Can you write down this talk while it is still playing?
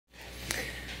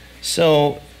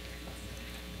So,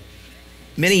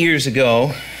 many years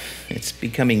ago, it's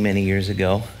becoming many years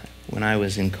ago, when I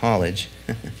was in college,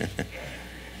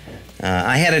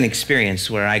 I had an experience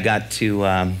where I got to,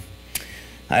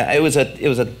 it was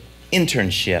a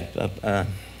internship, a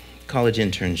college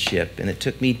internship, and it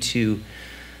took me to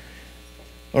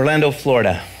Orlando,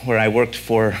 Florida, where I worked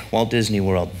for Walt Disney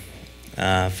World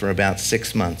for about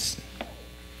 6 months.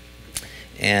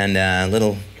 And a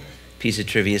little piece of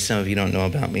trivia some of you don't know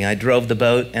about me. I drove the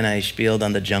boat and I spieled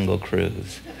on the Jungle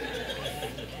Cruise.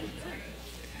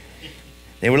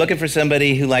 They were looking for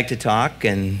somebody who liked to talk,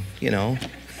 and it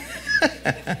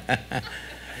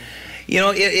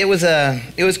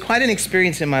was quite an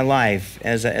experience in my life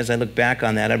as I look back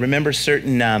on that. I remember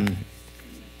certain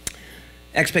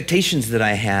expectations that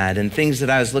I had and things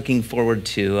that I was looking forward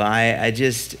to. I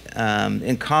just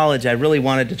in college I really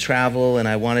wanted to travel, and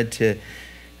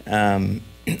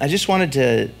I just wanted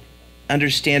to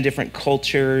understand different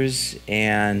cultures,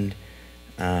 and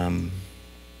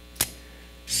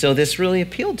so this really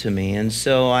appealed to me, and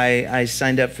so I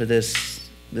signed up for this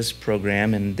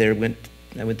program, and I went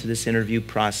through this interview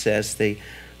process. They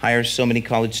hire so many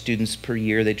college students per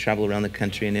year. They travel around the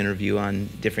country and interview on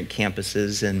different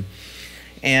campuses, and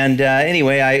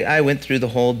anyway, I went through the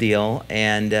whole deal,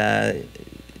 and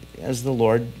as the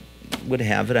Lord would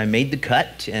have it, I made the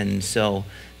cut, and so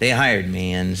they hired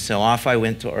me, and so off I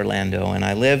went to Orlando, and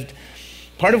I lived.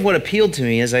 Part of what appealed to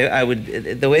me is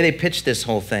the way they pitched this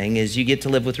whole thing is you get to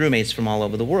live with roommates from all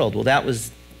over the world. Well,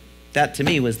 that to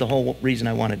me was the whole reason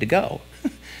I wanted to go.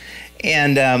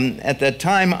 And at that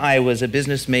time, I was a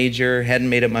business major, hadn't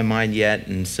made up my mind yet,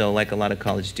 and so like a lot of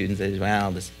college students, I just,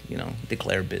 well, just,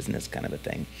 declare business kind of a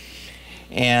thing.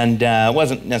 And it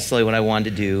wasn't necessarily what I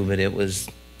wanted to do, but it was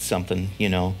something,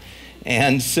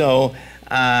 And so,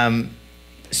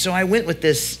 so I went with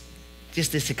this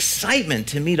excitement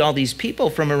to meet all these people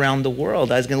from around the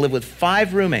world. I was going to live with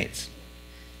 5 roommates,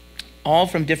 all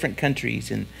from different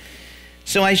countries. And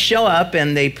so I show up,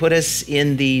 and they put us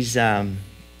in these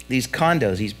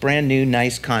condos, these brand new,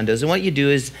 nice condos. And what you do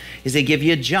is they give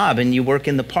you a job, and you work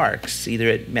in the parks, either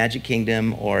at Magic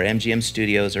Kingdom or MGM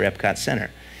Studios or Epcot Center.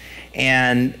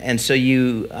 And so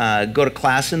you go to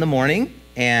class in the morning,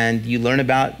 and you learn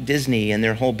about Disney and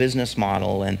their whole business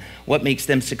model and what makes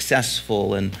them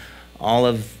successful and all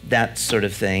of that sort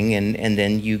of thing. And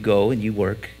then you go and you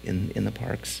work in the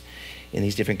parks in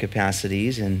these different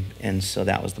capacities. And so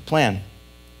that was the plan.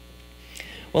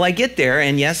 Well, I get there,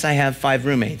 and yes, I have 5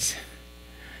 roommates.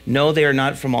 No, they are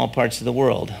not from all parts of the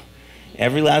world.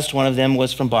 Every last one of them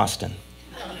was from Boston.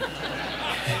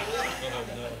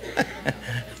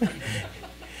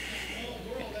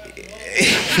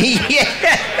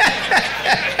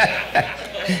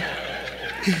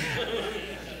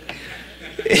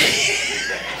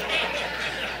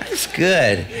 That's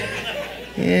good.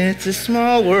 It's a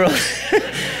small world.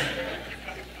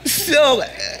 So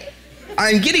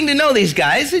I'm getting to know these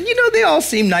guys, and they all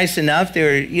seem nice enough.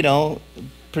 They're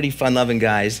pretty fun-loving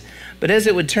guys. But as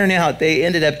it would turn out, they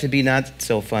ended up to be not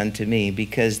so fun to me,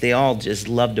 because they all just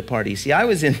loved to party. See, I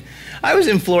was in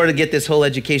Florida to get this whole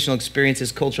educational experience,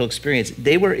 this cultural experience.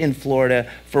 They were in Florida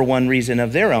for one reason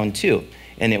of their own too,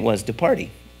 and it was to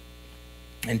party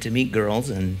and to meet girls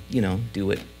and do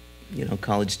what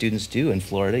college students do in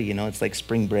Florida. It's like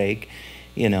spring break,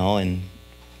 and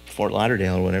Fort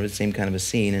Lauderdale or whatever, the same kind of a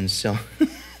scene. And so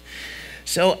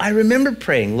so I remember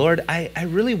praying, Lord, I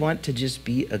really want to just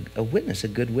be a witness, a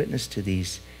good witness to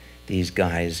these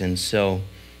guys. And so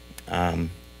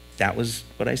that was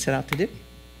what I set out to do.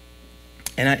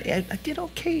 And I did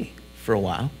okay for a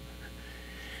while.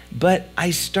 But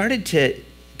I started to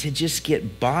just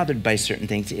get bothered by certain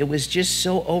things. It was just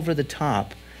so over the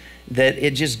top that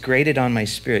it just grated on my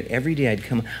spirit. Every day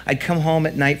I'd come home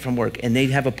at night from work, and they'd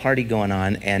have a party going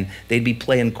on, and they'd be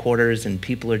playing quarters, and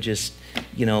people are just,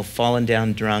 falling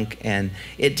down drunk, and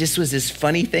it just was this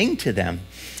funny thing to them.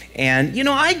 And,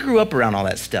 I grew up around all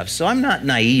that stuff, so I'm not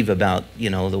naive about,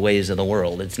 the ways of the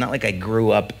world. It's not like I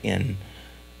grew up in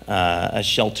a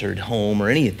sheltered home or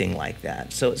anything like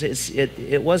that. So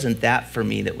it wasn't that for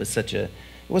me that was it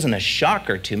wasn't a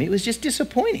shocker to me. It was just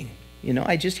disappointing.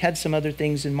 I just had some other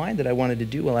things in mind that I wanted to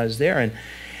do while I was there.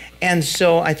 And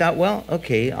so I thought, well,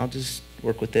 okay, I'll just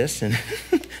work with this. And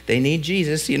they need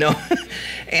Jesus,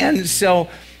 And so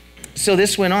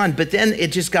this went on. But then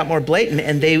it just got more blatant.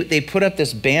 And they put up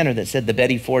this banner that said the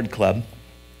Betty Ford Club.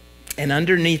 And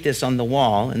underneath this on the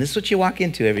wall, and this is what you walk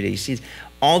into every day, you see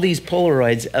all these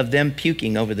Polaroids of them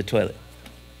puking over the toilet.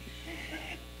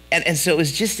 And so it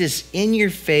was just this in your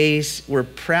face, we're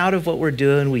proud of what we're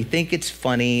doing, we think it's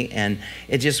funny, and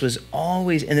it just was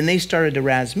always, and then they started to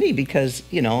razz me because,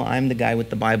 you know, I'm the guy with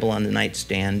the Bible on the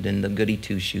nightstand and the goody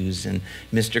two-shoes and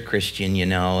Mr. Christian, you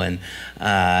know, and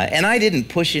I didn't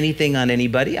push anything on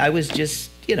anybody. I was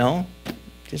just, you know,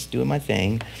 just doing my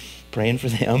thing, praying for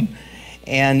them.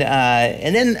 And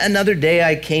then another day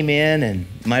I came in and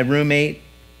my roommate,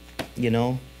 you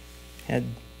know, had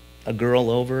a girl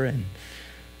over, and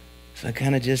so I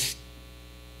kind of just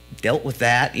dealt with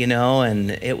that, you know, and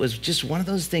it was just one of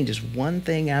those things, just one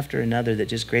thing after another that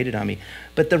just grated on me.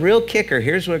 But the real kicker,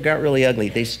 here's where it got really ugly.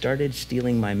 They started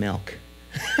stealing my milk.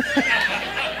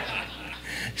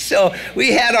 So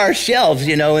we had our shelves,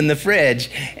 you know, in the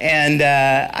fridge. And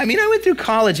I mean, I went through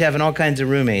college having all kinds of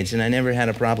roommates, and I never had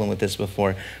a problem with this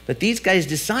before. But these guys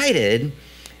decided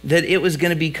that it was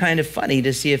going to be kind of funny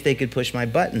to see if they could push my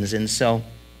buttons. And so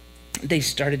they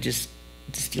started just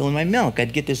stealing my milk.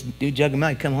 I'd get this new jug of milk,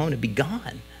 I'd come home, and it'd be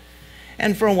gone.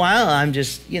 And for a while, I'm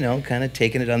just, you know, kind of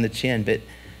taking it on the chin. But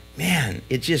man,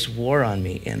 it just wore on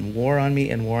me and wore on me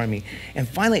and wore on me. And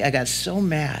finally, I got so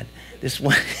mad. This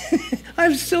one,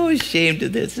 I'm so ashamed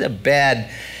of this. It's a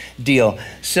bad deal.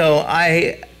 So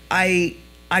I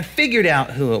figured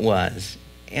out who it was.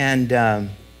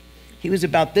 And he was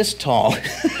about this tall.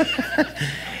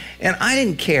 And I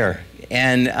didn't care.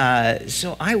 And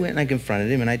so I went and I confronted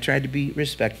him, and I tried to be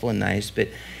respectful and nice, but,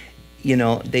 you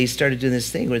know, they started doing this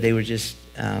thing where they were just,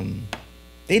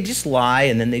 they'd just lie,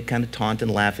 and then they'd kind of taunt and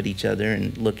laugh at each other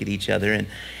and look at each other.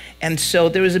 And so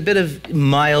there was a bit of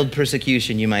mild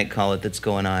persecution, you might call it, that's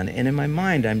going on. And in my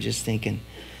mind, I'm just thinking,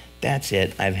 that's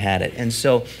it, I've had it. And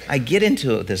so I get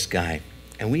into it with this guy,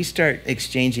 and we start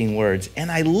exchanging words, and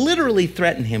I literally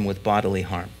threaten him with bodily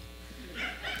harm.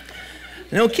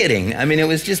 No kidding. I mean, it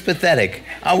was just pathetic.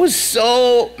 I was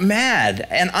so mad.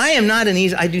 And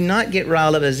I do not get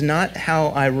riled up. It's not how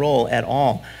I roll at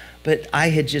all. But I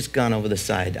had just gone over the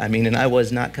side. I mean, and I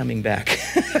was not coming back.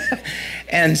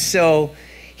 And so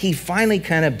he finally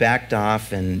kind of backed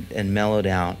off and mellowed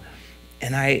out.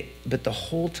 But the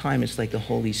whole time, it's like the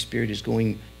Holy Spirit is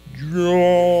going,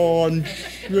 Jon,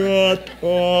 shut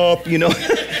up. You know,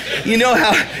 you know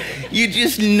how you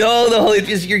just know the Holy,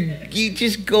 you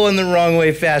just going the wrong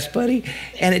way fast, buddy.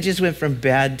 And it just went from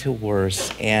bad to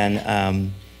worse. And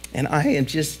I am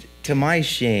just, to my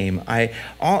shame, we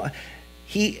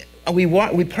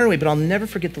parted away, but I'll never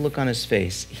forget the look on his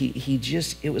face.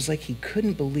 It was like he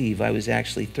couldn't believe I was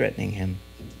actually threatening him.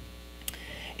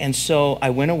 And so I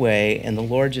went away, and the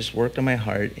Lord just worked on my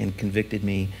heart and convicted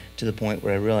me to the point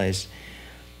where I realized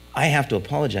I have to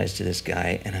apologize to this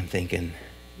guy. And I'm thinking,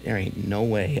 there ain't no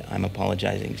way I'm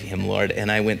apologizing to him, Lord.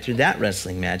 And I went through that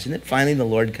wrestling match, and then finally the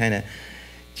Lord kind of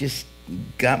just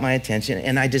got my attention,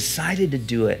 and I decided to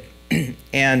do it.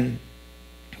 And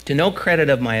to no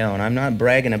credit of my own, I'm not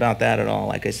bragging about that at all.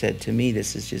 Like I said, to me,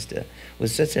 this is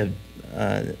was such an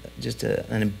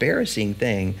embarrassing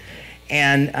thing.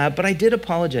 But I did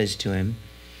apologize to him,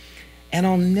 and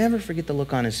I'll never forget the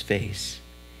look on his face.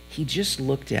 He just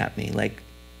looked at me like,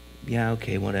 yeah,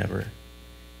 okay, whatever.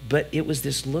 But it was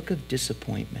this look of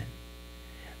disappointment.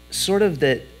 Sort of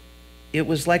that, it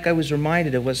was like I was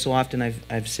reminded of what so often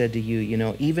I've said to you, you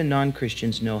know, even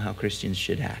non-Christians know how Christians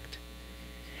should act.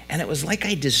 And it was like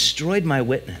I destroyed my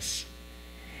witness.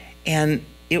 And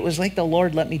it was like the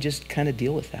Lord let me just kind of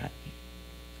deal with that.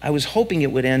 I was hoping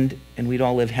it would end and we'd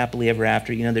all live happily ever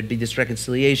after. You know, there'd be this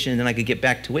reconciliation and then I could get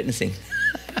back to witnessing.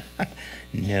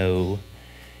 No.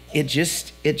 It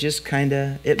just kind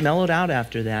of, it mellowed out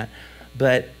after that.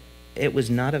 But it was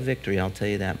not a victory, I'll tell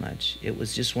you that much. It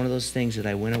was just one of those things that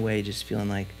I went away just feeling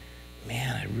like,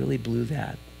 man, I really blew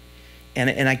that.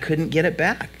 And I couldn't get it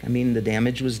back. I mean, the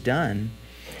damage was done.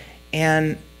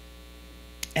 And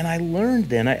I learned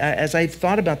then, as I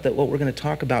thought about what we're going to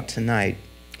talk about tonight,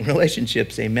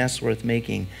 relationships, a mess worth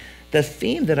making, the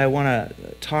theme that I want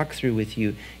to talk through with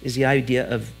you is the idea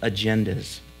of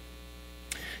agendas.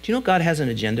 Do you know God has an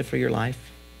agenda for your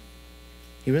life?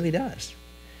 He really does.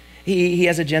 He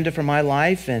has an agenda for my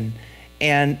life,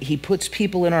 and he puts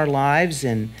people in our lives,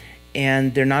 and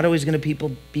they're not always going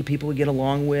to be people we get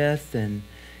along with, and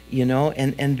you know,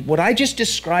 and what I just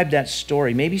described, that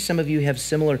story, maybe some of you have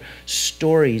similar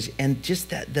stories, and just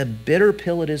that the bitter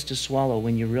pill it is to swallow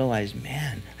when you realize,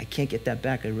 man, I can't get that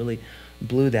back. I really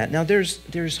blew that. Now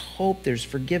there's hope, there's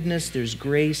forgiveness, there's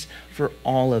grace for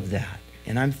all of that.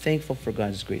 And I'm thankful for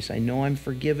God's grace. I know I'm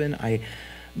forgiven.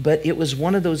 But it was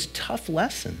one of those tough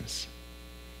lessons.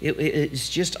 It's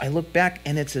just, I look back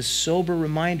and it's a sober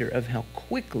reminder of how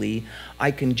quickly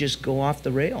I can just go off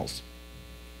the rails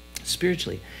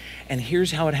spiritually. And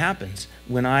here's how it happens.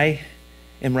 When I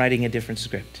am writing a different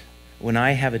script, when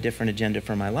I have a different agenda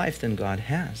for my life than God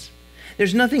has.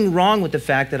 There's nothing wrong with the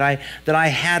fact that I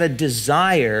had a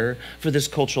desire for this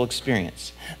cultural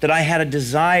experience, that I had a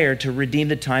desire to redeem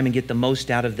the time and get the most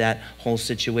out of that whole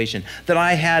situation, that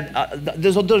I had,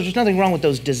 there's nothing wrong with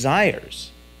those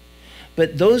desires.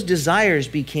 But those desires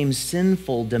became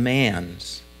sinful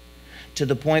demands to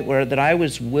the point where that I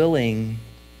was willing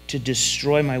to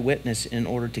destroy my witness in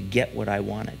order to get what I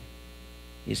wanted.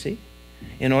 You see?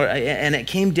 And it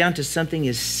came down to something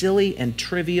as silly and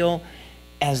trivial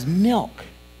as milk.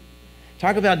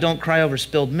 Talk about don't cry over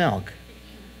spilled milk.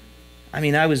 I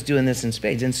mean, I was doing this in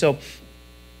spades. And so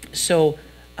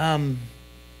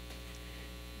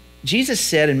Jesus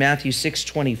said in Matthew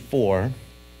 6:24,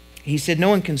 he said, no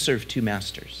one can serve two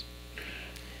masters.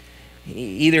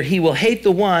 Either he will hate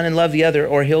the one and love the other,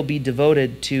 or he'll be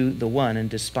devoted to the one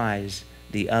and despise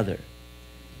the other.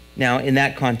 Now, in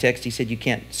that context, he said you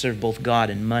can't serve both God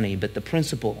and money, but the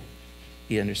principle,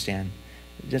 you understand,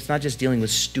 it's not just dealing with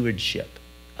stewardship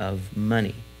of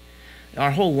money.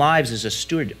 Our whole lives as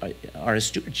are a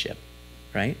stewardship,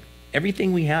 right?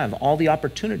 Everything we have, all the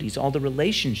opportunities, all the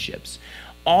relationships,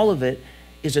 all of it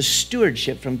is a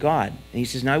stewardship from God. And he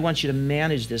says, now I want you to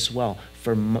manage this well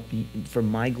for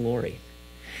my glory.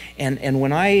 And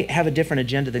when I have a different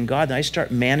agenda than God, then I start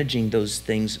managing those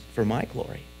things for my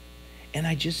glory. And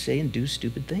I just say and do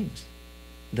stupid things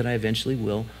that I eventually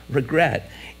will regret.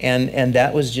 And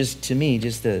that was just, to me,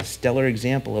 just a stellar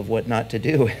example of what not to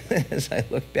do as I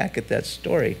look back at that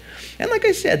story. And like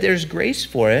I said, there's grace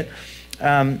for it.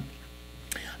 I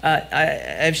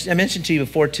mentioned to you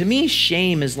before, to me,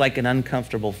 shame is like an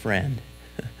uncomfortable friend.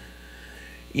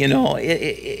 You know,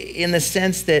 in the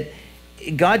sense that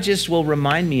God just will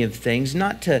remind me of things,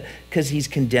 not because he's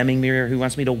condemning me or he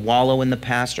wants me to wallow in the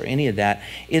past or any of that.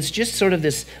 It's just sort of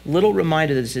this little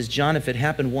reminder that says, John, if it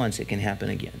happened once, it can happen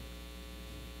again.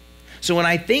 So when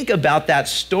I think about that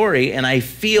story and I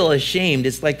feel ashamed,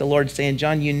 it's like the Lord saying,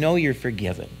 John, you know you're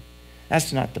forgiven.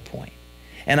 That's not the point.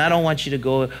 And I don't want you to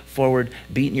go forward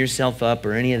beating yourself up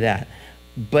or any of that.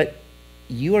 But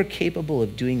you are capable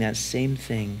of doing that same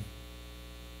thing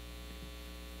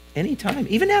anytime.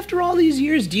 Even after all these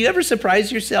years, do you ever surprise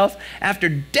yourself after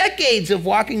decades of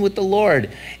walking with the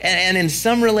Lord and in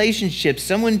some relationship,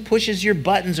 someone pushes your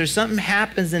buttons or something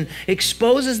happens and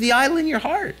exposes the idol in your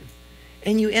heart?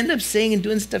 And you end up saying and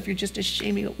doing stuff you're just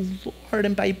ashamed. You go, Lord,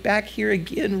 am I back here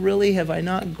again? Really, have I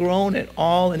not grown at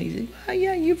all? And he said, well,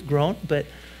 yeah, you've grown, but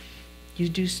you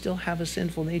do still have a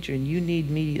sinful nature, and you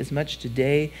need me as much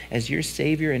today as your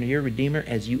Savior and your Redeemer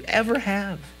as you ever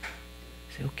have.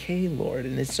 I say, okay, Lord,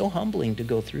 and it's so humbling to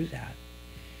go through that.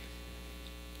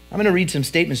 I'm going to read some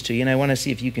statements to you, and I want to see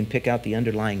if you can pick out the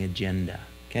underlying agenda,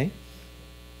 okay?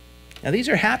 Now, these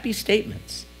are happy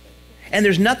statements. And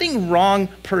there's nothing wrong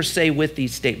per se with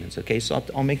these statements, okay? So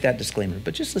I'll make that disclaimer.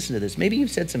 But just listen to this. Maybe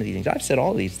you've said some of these things. I've said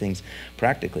all of these things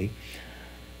practically.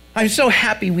 I'm so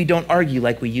happy we don't argue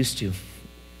like we used to.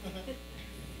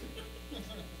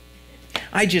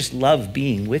 I just love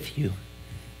being with you.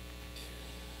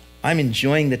 I'm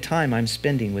enjoying the time I'm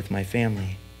spending with my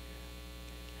family.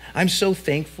 I'm so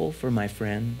thankful for my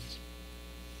friends.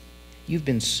 You've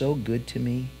been so good to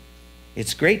me.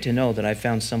 It's great to know that I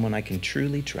found someone I can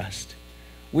truly trust.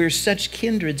 We're such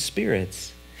kindred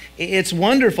spirits. It's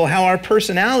wonderful how our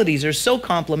personalities are so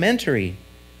complementary.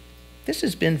 This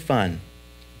has been fun.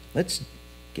 Let's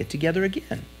get together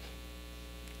again.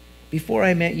 Before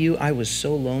I met you, I was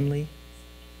so lonely.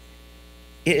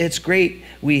 It's great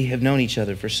we have known each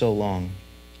other for so long.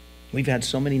 We've had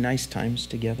so many nice times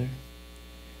together.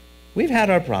 We've had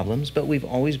our problems, but we've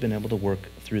always been able to work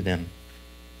through them.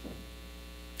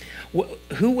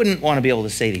 Who wouldn't want to be able to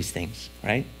say these things,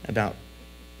 right, about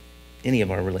any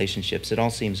of our relationships? It all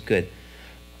seems good.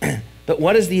 But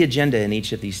what is the agenda in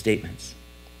each of these statements?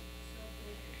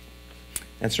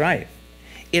 That's right.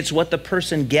 It's what the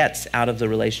person gets out of the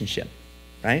relationship,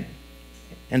 right?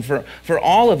 And for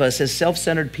all of us as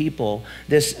self-centered people,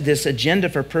 this agenda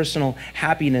for personal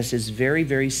happiness is very,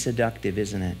 very seductive,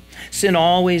 isn't it? Sin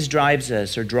always drives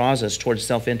us or draws us towards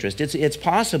self-interest. It's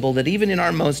possible that even in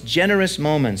our most generous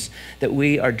moments that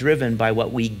we are driven by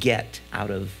what we get out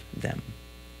of them.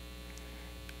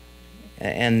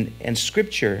 And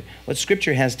Scripture, what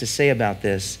Scripture has to say about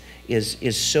this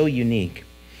is so unique.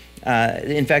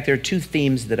 In fact, there are two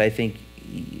themes that I think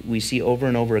we see over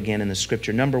and over again in the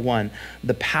Scripture. Number one,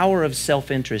 the power of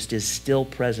self-interest is still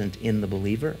present in the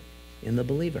believer. In the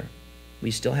believer.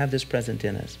 We still have this present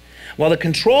in us. While the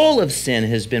control of sin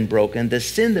has been broken, the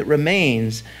sin that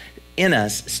remains in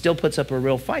us still puts up a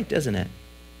real fight, doesn't it?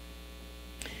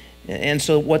 And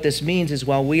so what this means is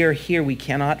while we are here, we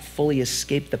cannot fully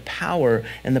escape the power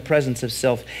and the presence of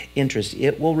self-interest.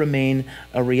 It will remain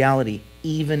a reality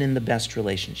even in the best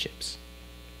relationships.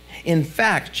 In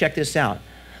fact, check this out.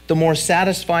 The more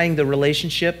satisfying the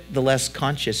relationship, the less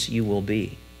conscious you will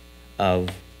be of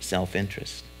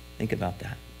self-interest. Think about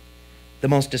that. The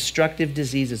most destructive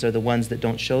diseases are the ones that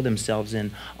don't show themselves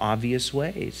in obvious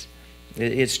ways.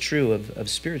 It's true of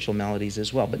spiritual maladies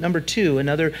as well. But number two,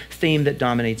 another theme that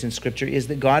dominates in Scripture is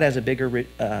that God has a bigger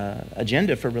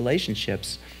agenda for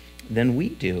relationships than we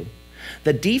do.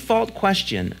 The default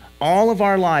question all of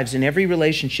our lives in every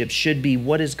relationship should be,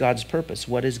 what is God's purpose?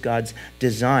 What is God's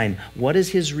design? What is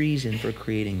his reason for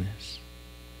creating this?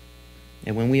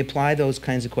 And when we apply those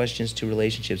kinds of questions to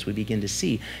relationships, we begin to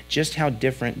see just how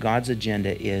different God's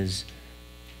agenda is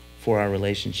for our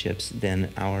relationships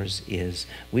than ours is.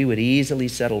 We would easily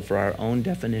settle for our own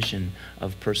definition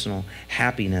of personal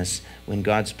happiness when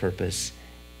God's purpose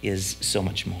is so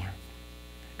much more.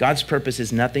 God's purpose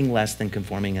is nothing less than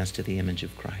conforming us to the image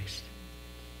of Christ.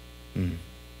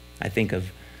 I think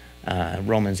of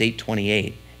Romans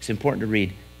 8:28. It's important to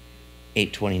read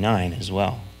 8:29 as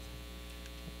well.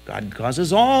 God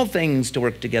causes all things to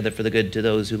work together for the good to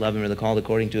those who love him or are called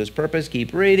according to his purpose.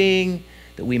 Keep reading.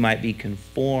 That we might be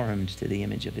conformed to the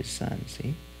image of his Son,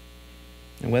 see?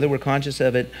 And whether we're conscious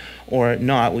of it or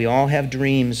not, we all have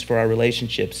dreams for our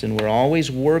relationships, and we're always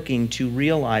working to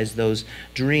realize those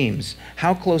dreams.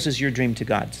 How close is your dream to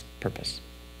God's purpose?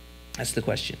 That's the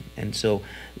question. And so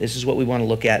this is what we want to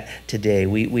look at today.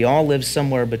 We all live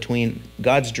somewhere between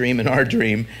God's dream and our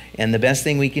dream, and the best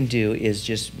thing we can do is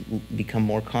just become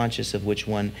more conscious of which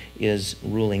one is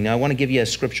ruling. Now, I want to give you a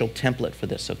scriptural template for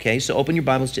this, okay? So open your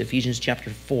Bibles to Ephesians chapter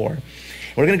 4.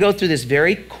 We're going to go through this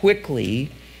very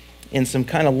quickly in some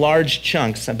kind of large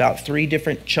chunks, about 3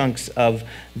 different chunks of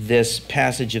this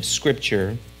passage of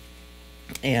Scripture.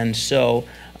 And so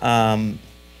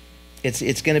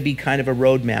it's going to be kind of a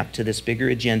roadmap to this bigger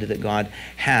agenda that God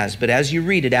has. But as you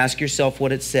read it, ask yourself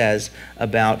what it says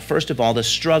about, first of all, the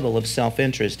struggle of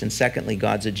self-interest, and secondly,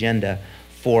 God's agenda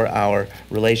for our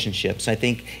relationships. I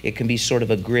think it can be sort of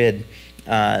a grid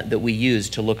that we use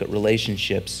to look at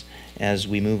relationships as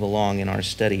we move along in our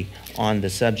study on the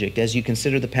subject. As you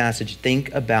consider the passage,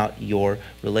 think about your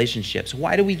relationships.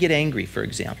 Why do we get angry, for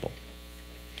example?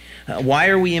 Why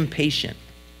are we impatient?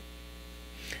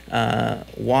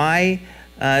 Why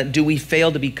do we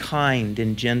fail to be kind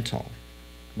and gentle?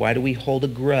 Why do we hold a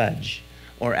grudge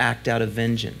or act out of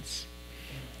vengeance?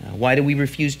 Why do we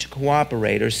refuse to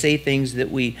cooperate or say things that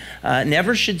we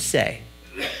never should say?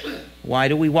 Why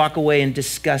do we walk away in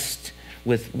disgust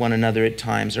with one another at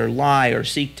times, or lie or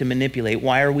seek to manipulate?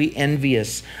 Why are we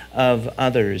envious of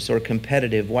others or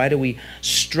competitive? Why do we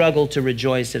struggle to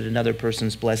rejoice at another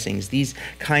person's blessings? These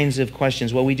kinds of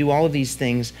questions. Well, we do all of these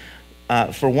things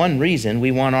for one reason. We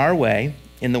want our way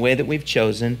in the way that we've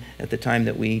chosen at the time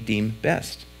that we deem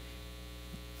best.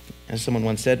 As someone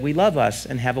once said, we love us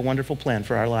and have a wonderful plan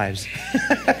for our lives.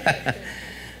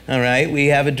 All right, we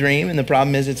have a dream, and the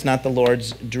problem is it's not the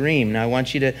Lord's dream. Now, I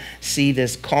want you to see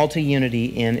this call to unity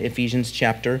in Ephesians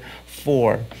chapter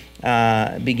 4,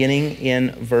 beginning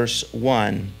in verse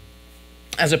 1.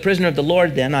 As a prisoner of the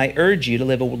Lord, then, I urge you to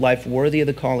live a life worthy of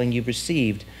the calling you've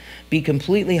received. Be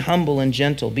completely humble and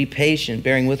gentle. Be patient,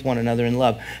 bearing with one another in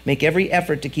love. Make every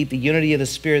effort to keep the unity of the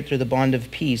Spirit through the bond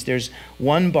of peace. There's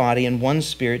one body and one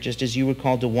Spirit, just as you were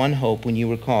called to one hope when you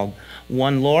were called.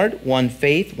 One Lord, one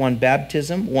faith, one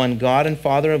baptism, one God and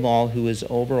Father of all, who is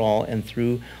over all and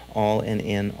through all and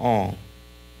in all.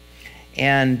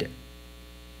 And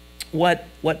what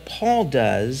Paul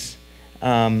does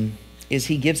is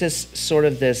he gives us sort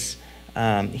of this,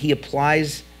 he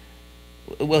applies.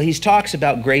 Well, he talks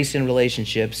about grace in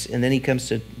relationships, and then he comes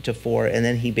to 4, and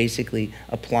then he basically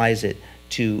applies it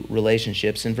to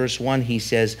relationships. In verse 1, he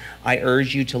says, I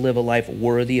urge you to live a life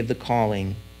worthy of the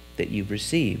calling that you've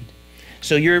received.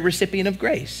 So you're a recipient of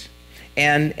grace,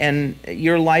 and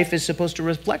your life is supposed to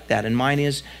reflect that, and mine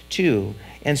is too.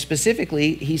 And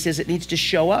specifically, he says it needs to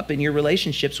show up in your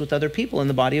relationships with other people in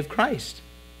the body of Christ.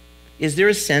 Is there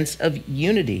a sense of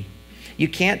unity? You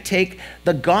can't take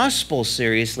the gospel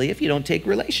seriously if you don't take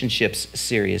relationships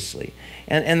seriously.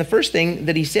 And the first thing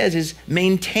that he says is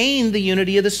maintain the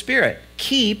unity of the Spirit.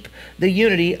 Keep the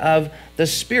unity of the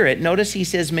Spirit. Notice he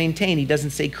says maintain. He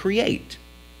doesn't say create.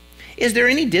 Is there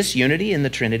any disunity in the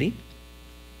Trinity?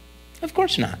 Of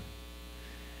course not.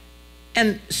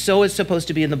 And so it's supposed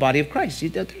to be in the body of Christ.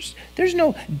 There's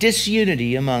no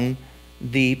disunity among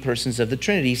the persons of the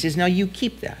Trinity. He says, now you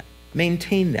keep that.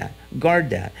 Maintain that.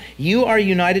 Guard that. You are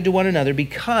united to one another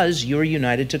because you're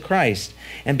united to Christ.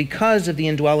 And because of the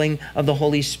indwelling of the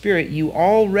Holy Spirit, you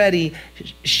already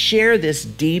share this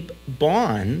deep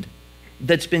bond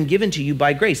that's been given to you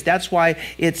by grace. That's why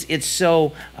it's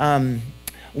so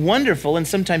wonderful and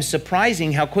sometimes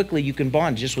surprising how quickly you can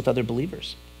bond just with other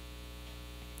believers.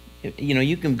 You know,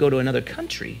 you can go to another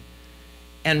country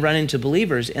and run into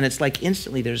believers, and it's like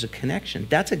instantly there's a connection.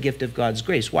 That's a gift of God's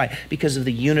grace. Why? Because of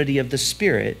the unity of the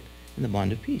Spirit and the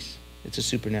bond of peace. It's a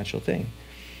supernatural thing.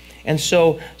 And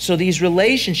so these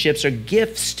relationships are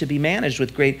gifts to be managed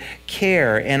with great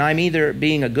care, and I'm either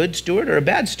being a good steward or a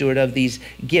bad steward of these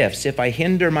gifts. If I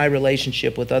hinder my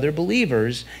relationship with other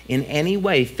believers in any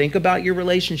way, think about your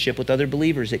relationship with other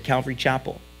believers at Calvary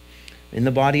Chapel, in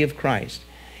the body of Christ.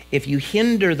 If you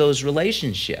hinder those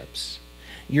relationships,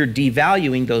 you're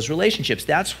devaluing those relationships.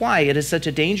 That's why it is such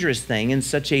a dangerous thing and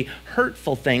such a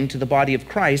hurtful thing to the body of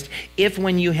Christ if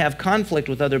when you have conflict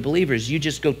with other believers, you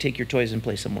just go take your toys and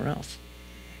play somewhere else.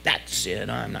 That's it.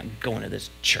 I'm not going to this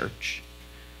church.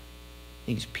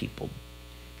 These people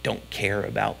don't care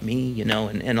about me, you know.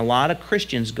 And a lot of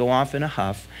Christians go off in a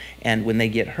huff, and when they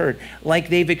get hurt, like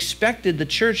they've expected the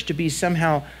church to be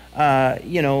somehow,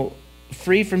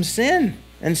 free from sin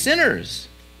and sinners.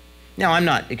 Now, I'm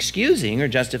not excusing or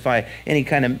justify any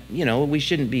kind of, we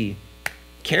shouldn't be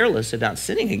careless about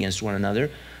sinning against one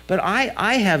another, but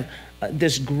I have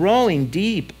this growing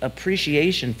deep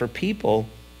appreciation for people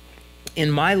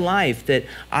in my life that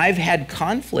I've had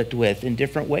conflict with in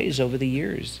different ways over the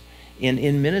years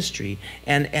in ministry,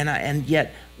 and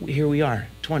yet here we are,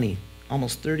 20,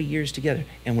 almost 30 years together,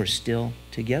 and we're still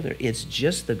together. It's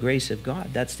just the grace of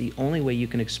God. That's the only way you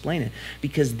can explain it,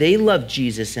 because they love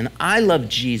Jesus and I love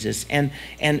Jesus, and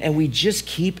we just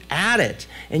keep at it.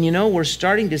 And we're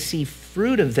starting to see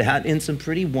fruit of that in some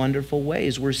pretty wonderful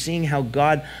ways. We're seeing how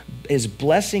God is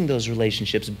blessing those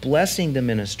relationships, blessing the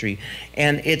ministry,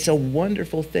 and it's a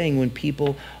wonderful thing when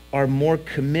people are more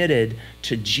committed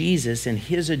to Jesus and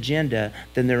his agenda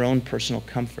than their own personal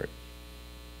comfort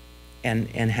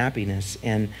and happiness.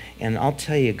 And I'll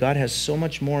tell you, God has so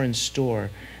much more in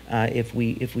store if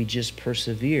we just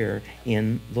persevere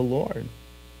in the Lord.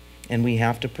 And we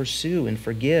have to pursue and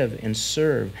forgive and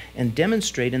serve and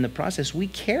demonstrate in the process we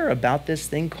care about this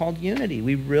thing called unity.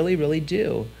 We really, really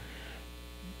do.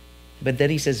 But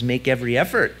then he says, make every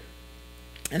effort.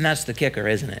 And that's the kicker,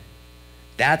 isn't it?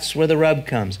 That's where the rub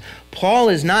comes. Paul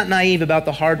is not naive about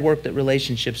the hard work that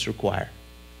relationships require.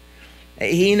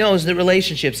 He knows that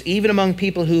relationships, even among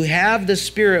people who have the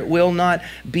Spirit, will not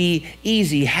be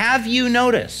easy. Have you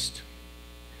noticed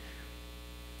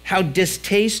how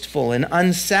distasteful and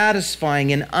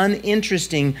unsatisfying and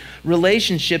uninteresting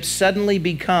relationships suddenly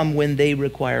become when they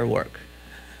require work?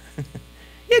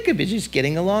 You could be just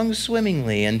getting along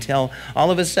swimmingly until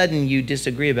all of a sudden you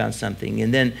disagree about something,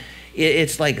 and then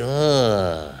it's like,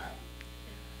 ugh,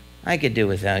 I could do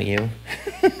without you.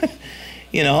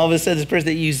 All of a sudden this person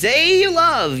that you say you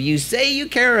love, you say you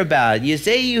care about, you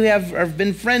say you have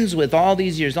been friends with all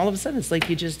these years, all of a sudden it's like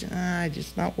you just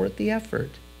not worth the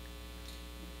effort.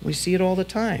 We see it all the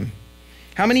time.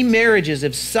 How many marriages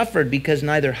have suffered because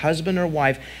neither husband or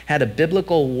wife had a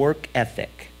biblical work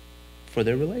ethic for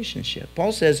their relationship?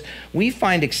 Paul says we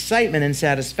find excitement and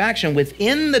satisfaction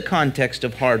within the context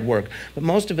of hard work, but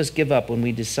most of us give up when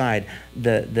we decide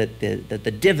that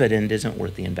the dividend isn't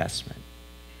worth the investment.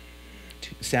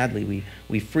 Sadly,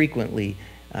 we frequently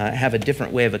have a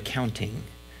different way of accounting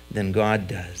than God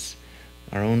does.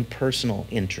 Our own personal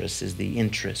interests is the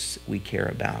interests we care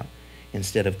about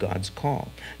instead of God's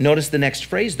call. Notice the next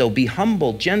phrase, though, be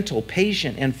humble, gentle,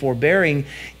 patient, and forbearing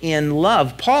in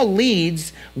love. Paul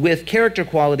leads with character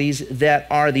qualities that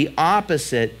are the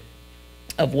opposite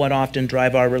of what often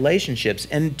drive our relationships.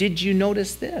 And did you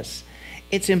notice this?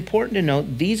 It's important to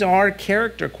note these are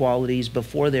character qualities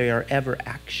before they are ever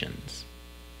actions.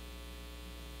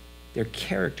 They're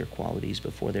character qualities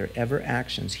before they're ever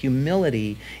actions.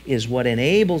 Humility is what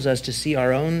enables us to see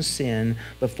our own sin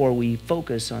before we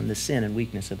focus on the sin and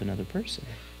weakness of another person.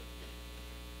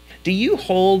 Do you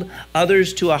hold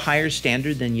others to a higher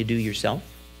standard than you do yourself?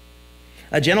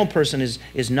 A gentle person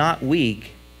is not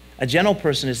weak. A gentle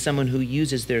person is someone who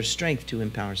uses their strength to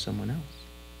empower someone else.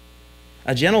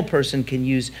 A gentle person can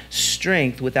use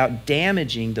strength without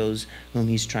damaging those whom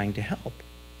he's trying to help.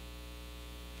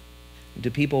 Do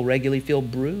people regularly feel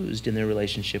bruised in their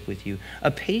relationship with you?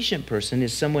 A patient person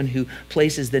is someone who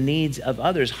places the needs of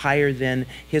others higher than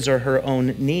his or her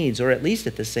own needs, or at least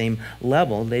at the same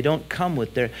level. They don't come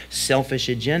with their selfish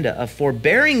agenda. A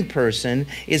forbearing person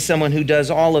is someone who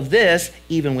does all of this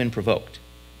even when provoked.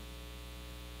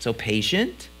 So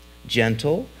patient,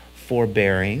 gentle,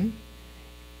 forbearing,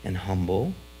 and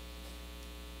humble?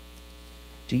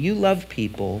 Do you love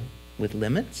people with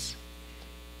limits,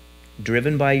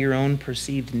 driven by your own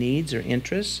perceived needs or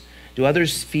interests? Do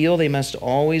others feel they must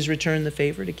always return the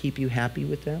favor to keep you happy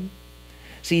with them?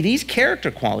 See, these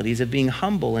character qualities of being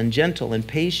humble and gentle and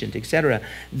patient, etc.,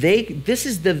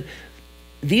 these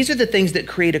are the things that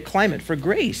create a climate for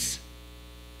grace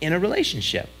in a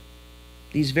relationship.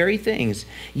 These very things.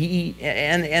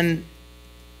 And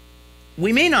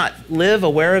we may not live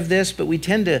aware of this, but we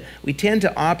tend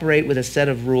to operate with a set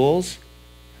of rules,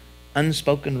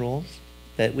 unspoken rules,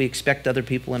 that we expect other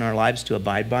people in our lives to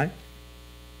abide by.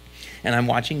 And I'm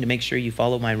watching to make sure you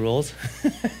follow my rules.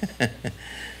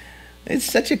 It's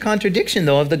such a contradiction,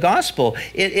 though, of the gospel.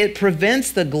 It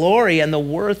prevents the glory and the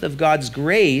worth of God's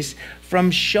grace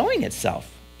from showing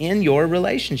itself in your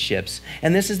relationships.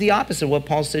 And this is the opposite of what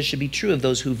Paul says should be true of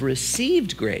those who've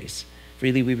received grace.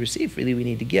 Freely we receive, freely we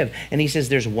need to give. And he says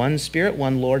there's one Spirit,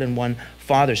 one Lord, and one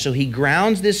Father. So he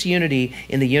grounds this unity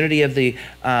in the unity of the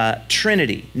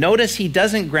Trinity. Notice he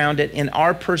doesn't ground it in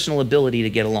our personal ability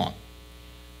to get along.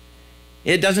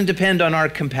 It doesn't depend on our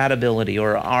compatibility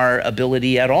or our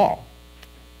ability at all.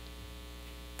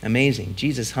 Amazing.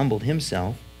 Jesus humbled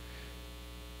himself.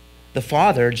 The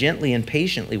Father gently and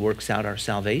patiently works out our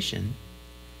salvation.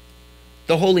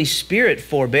 The Holy Spirit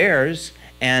forbears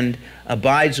and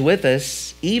abides with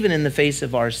us even in the face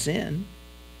of our sin,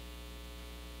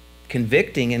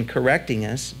 convicting and correcting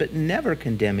us, but never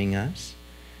condemning us.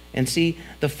 And see,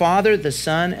 the Father, the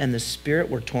Son, and the Spirit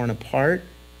were torn apart.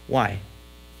 Why?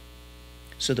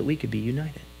 So that we could be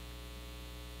united.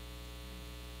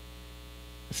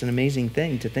 It's an amazing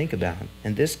thing to think about.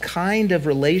 And this kind of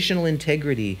relational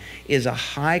integrity is a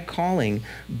high calling,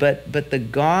 but the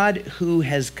God who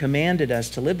has commanded us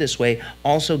to live this way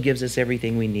also gives us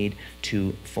everything we need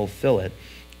to fulfill it.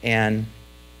 And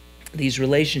these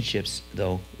relationships,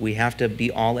 though, we have to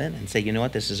be all in and say, you know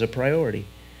what, this is a priority.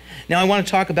 Now I want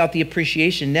to talk about the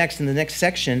appreciation next in the next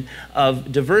section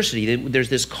of diversity. There's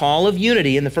this call of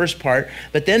unity in the first part,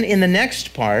 but then in the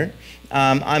next part,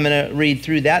 I'm going to read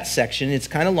through that section. It's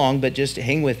kind of long, but just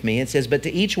hang with me. It says, but to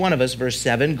each one of us, verse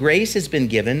 7, grace has been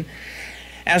given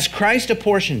as Christ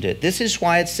apportioned it. This is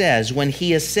why it says, when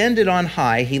he ascended on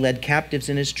high, he led captives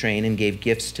in his train and gave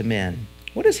gifts to men.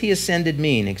 What does he ascended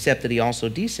mean, except that he also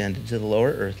descended to the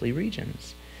lower earthly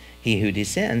regions? He who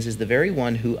descends is the very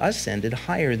one who ascended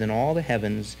higher than all the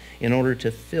heavens in order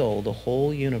to fill the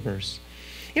whole universe.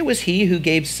 It was he who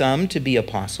gave some to be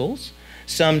apostles,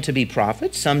 some to be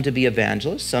prophets, some to be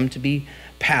evangelists, some to be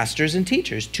pastors and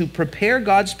teachers, to prepare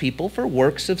God's people for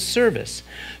works of service,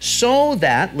 so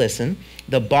that, listen,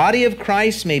 the body of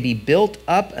Christ may be built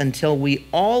up until we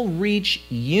all reach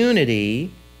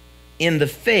unity in the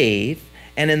faith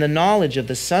and in the knowledge of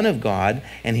the Son of God,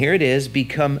 and here it is,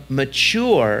 become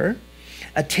mature,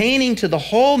 attaining to the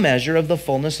whole measure of the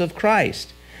fullness of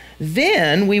Christ.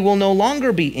 Then we will no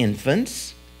longer be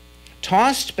infants,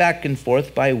 tossed back and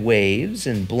forth by waves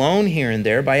and blown here and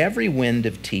there by every wind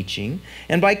of teaching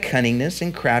and by cunningness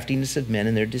and craftiness of men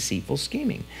and their deceitful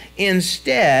scheming.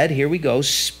 Instead, here we go,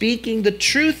 speaking the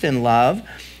truth in love,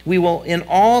 we will in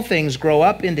all things grow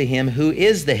up into him who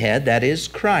is the head, that is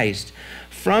Christ.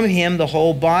 From him, the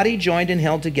whole body, joined and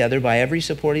held together by every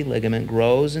supporting ligament,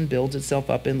 grows and builds itself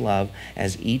up in love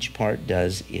as each part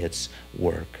does its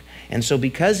work. And so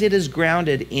because it is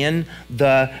grounded in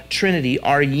the Trinity,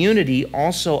 our unity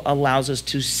also allows us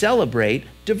to celebrate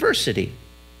diversity.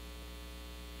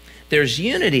 There's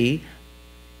unity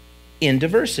in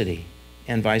diversity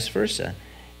and vice versa.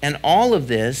 And all of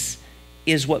this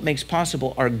is what makes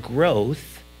possible our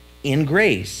growth in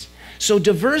grace. So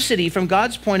diversity from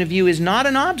God's point of view is not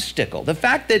an obstacle. The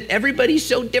fact that everybody's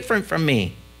so different from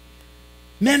me.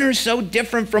 Men are so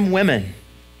different from women.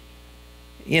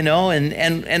 You know,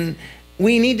 and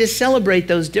we need to celebrate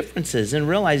those differences and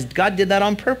realize God did that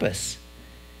on purpose.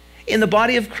 In the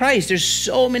body of Christ, there's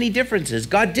so many differences.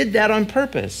 God did that on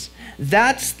purpose.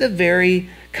 That's the very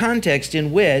context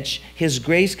in which his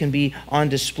grace can be on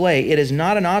display. It is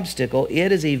not an obstacle.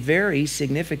 It is a very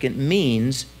significant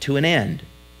means to an end.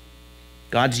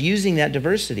 God's using that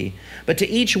diversity. But to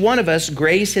each one of us,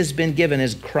 grace has been given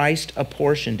as Christ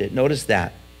apportioned it. Notice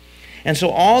that. And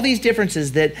so all these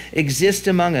differences that exist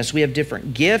among us, we have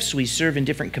different gifts, we serve in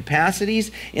different capacities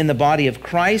in the body of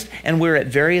Christ, and we're at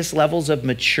various levels of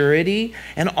maturity,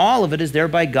 and all of it is there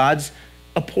by God's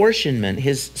apportionment,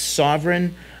 his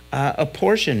sovereign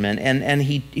apportionment. And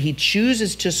he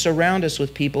chooses to surround us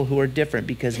with people who are different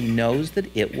because he knows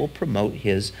that it will promote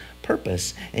his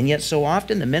purpose. And yet so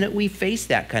often, the minute we face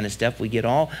that kind of stuff, we get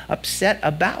all upset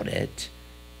about it,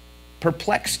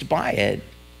 perplexed by it,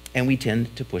 and we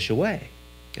tend to push away.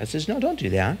 God says, no, don't do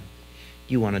that.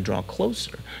 You want to draw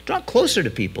closer. Draw closer to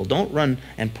people. Don't run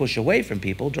and push away from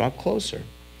people. Draw closer.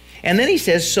 And then he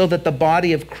says, so that the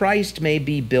body of Christ may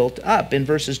be built up. In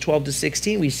verses 12 to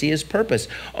 16, we see his purpose.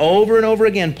 Over and over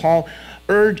again, Paul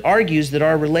argues that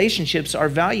our relationships are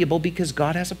valuable because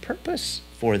God has a purpose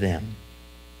for them.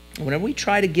 Whenever we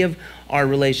try to give our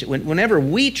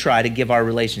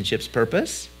relationships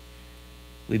purpose,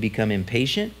 we become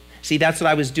impatient. See, that's what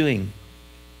I was doing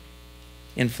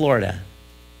in Florida.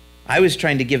 I was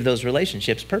trying to give those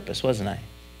relationships purpose, wasn't I?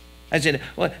 I said,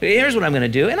 well, here's what I'm going to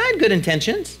do. And I had good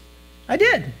intentions. I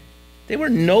did. They were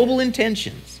noble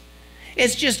intentions.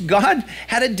 It's just God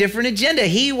had a different agenda.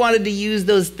 He wanted to use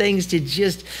those things to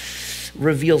just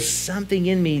reveal something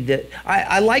in me that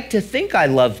I like to think I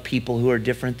love people who are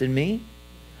different than me.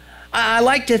 I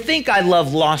like to think I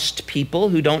love lost people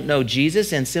who don't know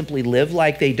Jesus and simply live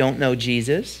like they don't know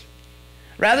Jesus.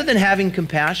 Rather than having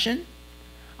compassion,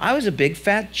 I was a big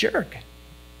fat jerk.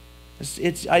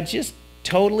 I just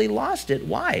totally lost it.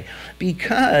 Why?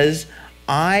 Because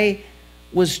I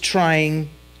was trying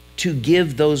to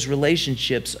give those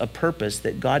relationships a purpose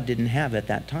that God didn't have at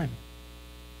that time.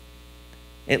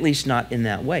 At least not in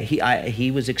that way.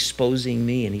 He was exposing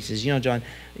me, and he says, you know, John,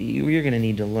 you're going to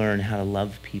need to learn how to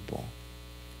love people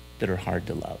that are hard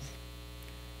to love.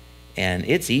 And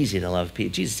it's easy to love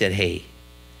people. Jesus said, hey,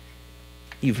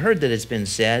 you've heard that it's been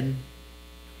said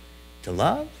to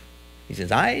love. He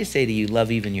says, I say to you,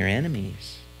 love even your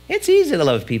enemies. It's easy to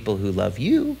love people who love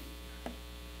you.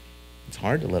 It's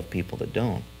hard to love people that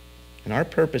don't. And our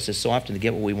purpose is so often to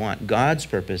get what we want. God's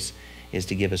purpose is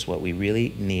to give us what we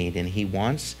really need. And he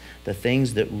wants the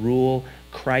things that rule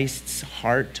Christ's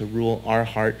heart to rule our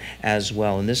heart as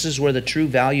well. And this is where the true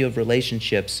value of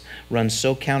relationships runs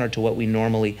so counter to what we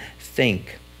normally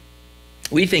think.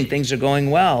 We think things are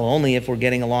going well only if we're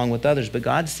getting along with others. But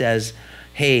God says,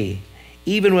 hey,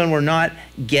 even when we're not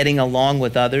getting along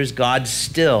with others, God's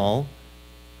still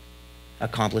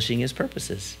accomplishing his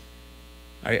purposes.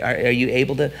 Are you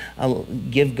able to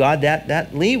give God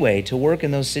that leeway to work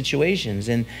in those situations?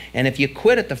 And if you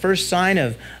quit at the first sign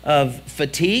of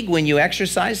fatigue when you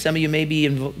exercise, some of you may be,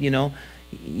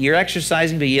 you're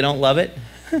exercising but you don't love it.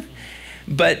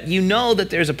 But you know that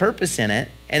there's a purpose in it.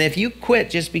 And if you quit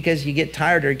just because you get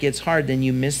tired or it gets hard, then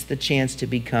you miss the chance to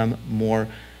become more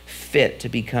fit, to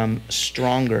become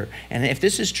stronger. And if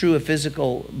this is true of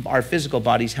our physical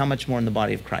bodies, how much more in the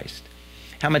body of Christ?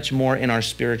 How much more in our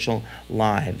spiritual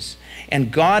lives?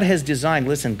 And God has designed,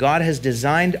 listen, God has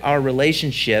designed our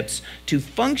relationships to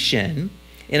function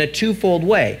in a twofold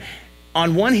way.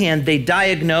 On one hand, they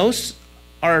diagnose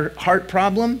our heart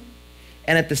problem,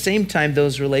 and at the same time,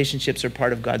 those relationships are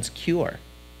part of God's cure.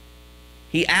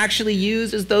 He actually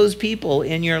uses those people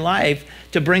in your life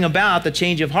to bring about the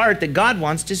change of heart that God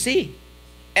wants to see.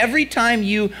 Every time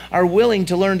you are willing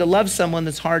to learn to love someone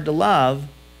that's hard to love,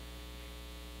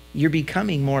 you're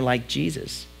becoming more like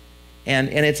Jesus. And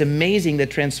it's amazing the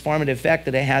transformative effect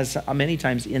that it has many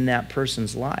times in that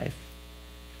person's life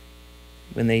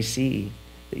when they see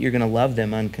that you're going to love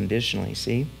them unconditionally,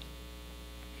 see?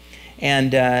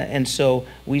 And so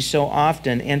we so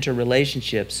often enter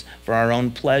relationships for our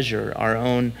own pleasure, our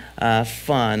own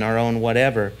fun, our own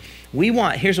whatever.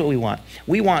 Here's what we want.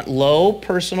 We want low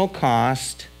personal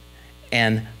cost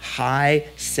and high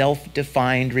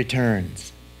self-defined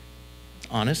returns.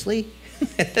 Honestly,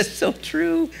 that's so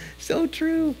true, so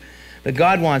true. But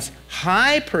God wants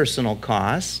high personal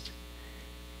cost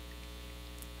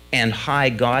and high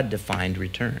God-defined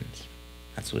returns.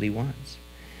 That's what he wants.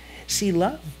 See,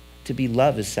 to be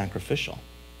love is sacrificial.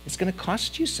 It's going to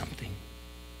cost you something.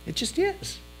 It just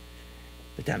is.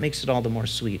 But that makes it all the more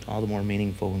sweet, all the more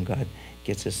meaningful when God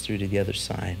gets us through to the other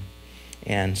side.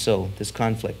 And so this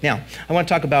conflict. Now, I want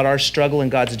to talk about our struggle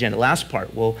and God's agenda. Last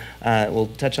part, we'll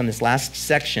touch on this last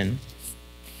section,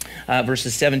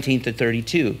 verses 17 to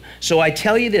 32. So I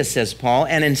tell you this, says Paul,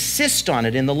 and insist on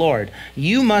it in the Lord.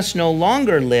 You must no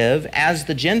longer live as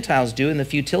the Gentiles do in the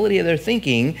futility of their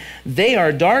thinking. They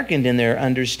are darkened in their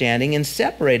understanding and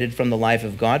separated from the life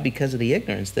of God because of the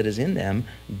ignorance that is in them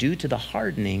due to the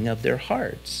hardening of their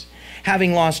hearts.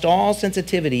 Having lost all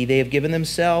sensitivity, they have given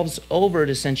themselves over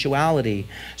to sensuality,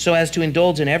 so as to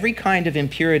indulge in every kind of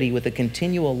impurity with a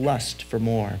continual lust for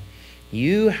more.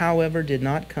 You, however, did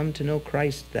not come to know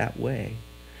Christ that way.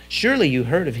 Surely you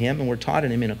heard of him and were taught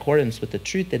in him in accordance with the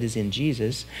truth that is in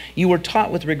Jesus. You were taught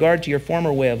with regard to your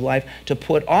former way of life to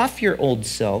put off your old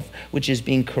self, which is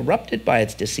being corrupted by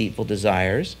its deceitful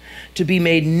desires, to be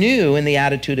made new in the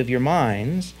attitude of your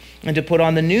minds, and to put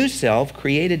on the new self,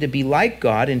 created to be like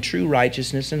God in true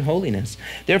righteousness and holiness.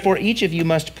 Therefore, each of you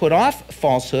must put off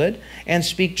falsehood and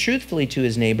speak truthfully to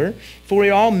his neighbor, for we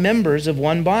are all members of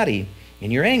one body.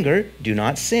 In your anger, do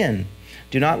not sin.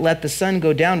 Do not let the sun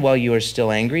go down while you are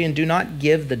still angry, and do not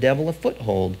give the devil a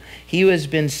foothold. He who has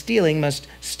been stealing must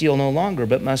steal no longer,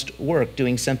 but must work,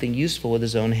 doing something useful with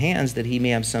his own hands, that he may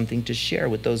have something to share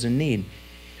with those in need.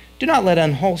 Do not let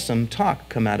unwholesome talk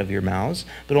come out of your mouths,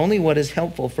 but only what is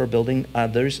helpful for building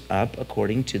others up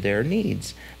according to their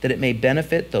needs, that it may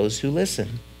benefit those who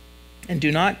listen. And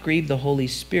do not grieve the Holy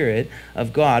Spirit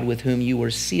of God, with whom you were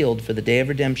sealed for the day of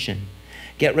redemption.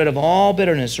 Get rid of all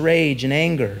bitterness, rage, and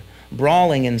anger,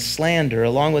 brawling and slander,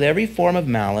 along with every form of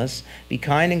malice. Be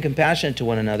kind and compassionate to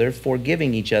one another,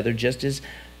 forgiving each other, just as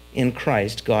in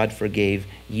Christ God forgave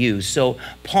you. So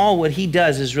Paul, what he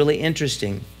does is really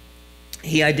interesting.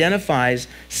 He identifies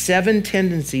 7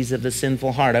 tendencies of the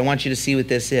sinful heart. I want you to see what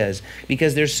this is,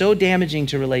 because they're so damaging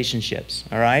to relationships,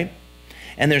 all right?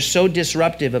 And they're so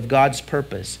disruptive of God's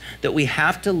purpose that we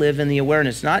have to live in the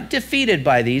awareness, not defeated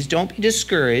by these. Don't be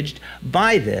discouraged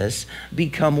by this.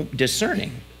 Become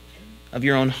discerning of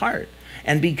your own heart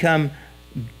and become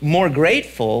more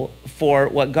grateful for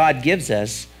what God gives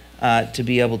us to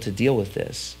be able to deal with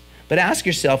this. But ask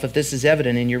yourself if this is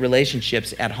evident in your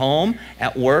relationships at home,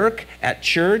 at work, at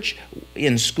church,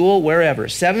 in school, wherever.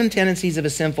 7 tendencies of a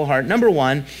sinful heart. Number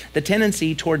 1, the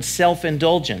tendency towards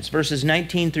self-indulgence. Verses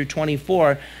 19 through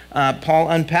 24, Paul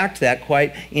unpacked that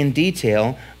quite in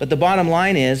detail. But the bottom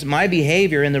line is, my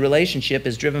behavior in the relationship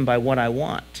is driven by what I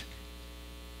want,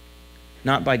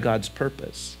 not by God's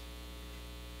purpose.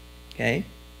 Okay?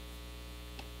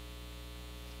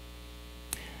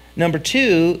 Number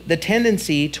 2, the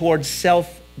tendency towards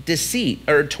self-deceit,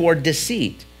 or toward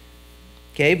deceit.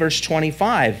 Okay, verse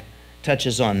 25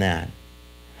 touches on that.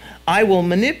 I will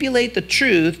manipulate the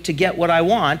truth to get what I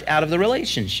want out of the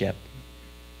relationship.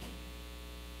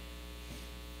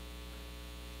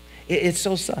 It's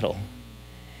so subtle.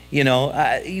 You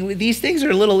know, these things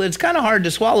are it's kind of hard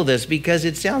to swallow this because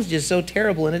it sounds just so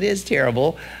terrible, and it is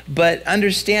terrible. But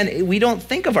understand, we don't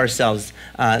think of ourselves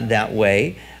that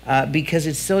way because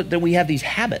it's so that we have these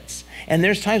habits. And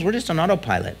there's times we're just on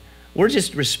autopilot. We're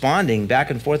just responding back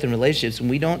and forth in relationships, and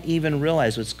we don't even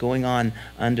realize what's going on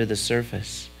under the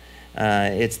surface.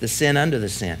 It's the sin under the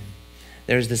sin.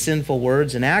 There's the sinful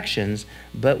words and actions,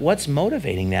 but what's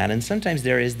motivating that? And sometimes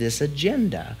there is this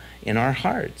agenda in our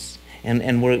hearts.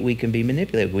 And we can be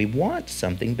manipulated. We want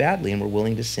something badly, and we're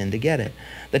willing to sin to get it.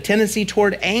 The tendency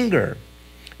toward anger.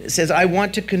 It says, I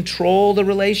want to control the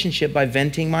relationship by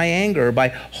venting my anger, or by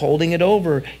holding it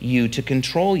over you to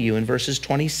control you. In verses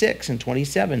 26 and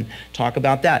 27, talk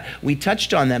about that. We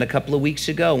touched on that a couple of weeks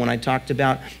ago when I talked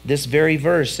about this very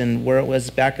verse and where it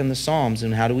was back in the Psalms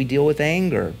and how do we deal with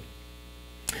anger.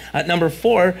 Number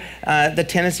 4, the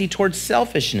tendency towards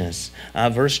selfishness.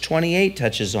 Verse 28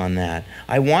 touches on that.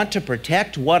 I want to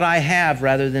protect what I have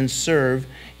rather than serve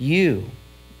you.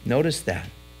 Notice that.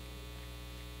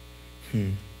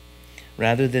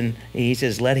 Rather than, he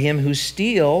says, let him who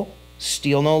steal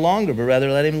no longer, but rather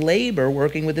let him labor,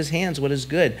 working with his hands what is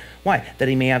good. Why? That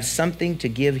he may have something to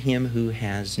give him who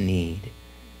has need.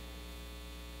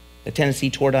 A tendency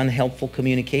toward unhelpful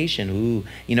communication. Ooh,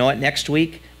 you know what? Next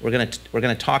week we're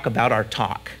gonna talk about our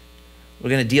talk. We're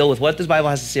gonna deal with what the Bible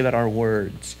has to say about our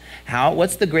words.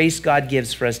 What's the grace God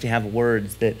gives for us to have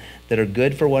words that are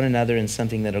good for one another and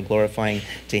something that are glorifying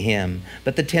to Him.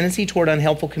 But the tendency toward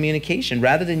unhelpful communication,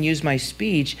 rather than use my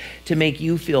speech to make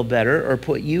you feel better or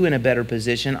put you in a better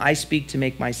position, I speak to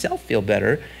make myself feel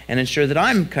better and ensure that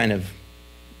I'm kind of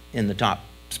in the top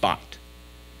spot.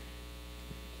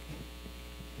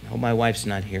 I hope my wife's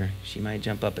not here. She might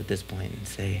jump up at this point and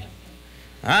say,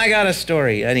 I got a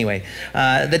story. Anyway,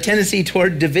 the tendency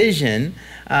toward division,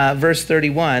 verse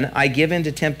 31, I give in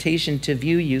to temptation to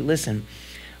view you. Listen,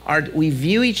 we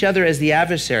view each other as the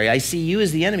adversary. I see you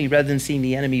as the enemy rather than seeing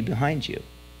the enemy behind you.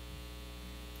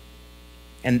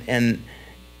 And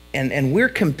we're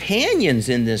companions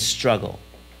in this struggle.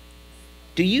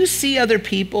 Do you see other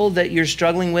people that you're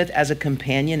struggling with as a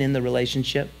companion in the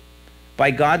relationship? By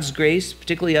God's grace,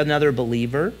 particularly another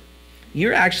believer,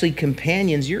 you're actually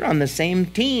companions. You're on the same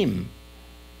team.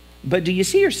 But do you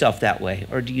see yourself that way,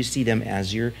 or do you see them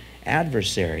as your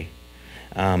adversary?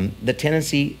 The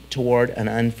tendency toward an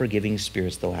unforgiving spirit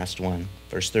is the last one,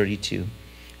 verse 32.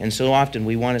 And so often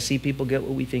we want to see people get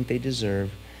what we think they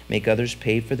deserve, make others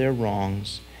pay for their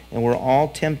wrongs, And we're all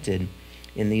tempted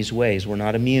in these ways. We're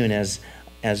not immune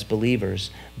as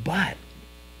believers. But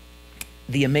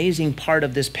the amazing part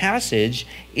of this passage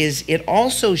is it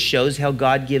also shows how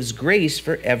God gives grace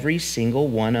for every single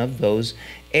one of those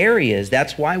areas.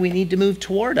 That's why we need to move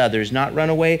toward others, not run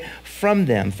away from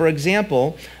them. For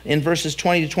example, in verses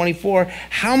 20 to 24,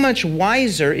 how much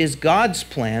wiser is God's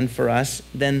plan for us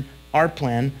than our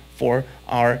plan for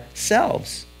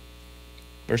ourselves?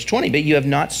 Verse 20, but you have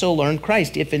not so learned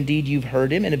Christ, if indeed you've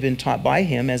heard him and have been taught by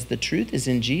him, as the truth is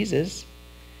in Jesus.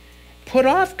 Put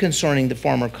off concerning the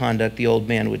former conduct the old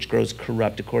man which grows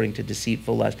corrupt according to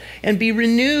deceitful lust, and be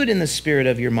renewed in the spirit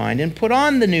of your mind, and put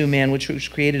on the new man which was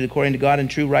created according to God in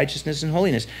true righteousness and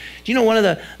holiness. Do you know one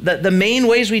of the main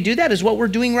ways we do that is what we're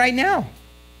doing right now?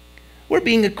 We're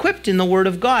being equipped in the Word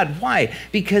of God. Why?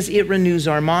 Because it renews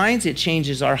our minds, it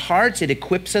changes our hearts, it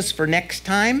equips us for next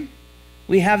time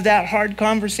we have that hard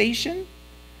conversation.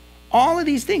 All of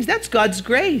these things, that's God's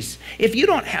grace. If you're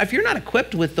not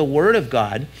equipped with the Word of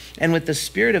God and with the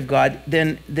Spirit of God,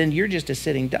 then you're just a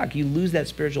sitting duck. You lose that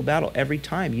spiritual battle every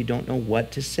time. You don't know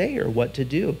what to say or what to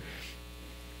do.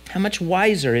 How much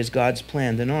wiser is God's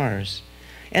plan than ours?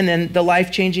 And then the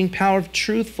life-changing power of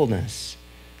truthfulness.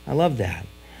 I love that.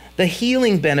 The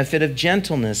healing benefit of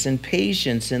gentleness and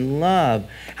patience and love.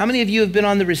 How many of you have been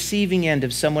on the receiving end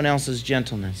of someone else's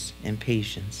gentleness and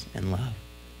patience and love?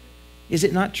 Is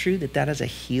it not true that that has a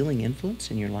healing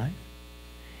influence in your life?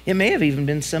 It may have even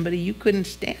been somebody you couldn't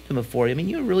stand them before. I mean,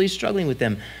 you were really struggling with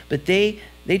them, but they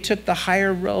took the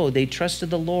higher road. They trusted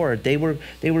the Lord. They were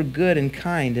good and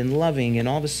kind and loving, and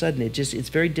all of a sudden it's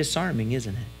very disarming,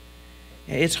 isn't it?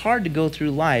 It's hard to go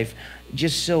through life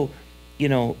just so,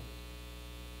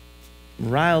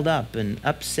 riled up and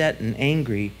upset and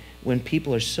angry when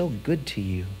people are so good to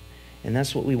you. And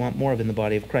that's what we want more of in the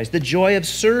body of Christ. The joy of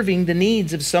serving the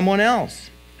needs of someone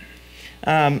else.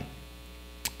 The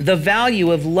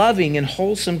value of loving and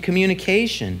wholesome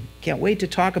communication. Can't wait to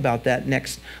talk about that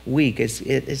next week.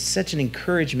 It's such an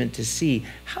encouragement to see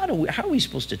how are we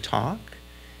supposed to talk?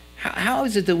 How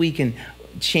is it that we can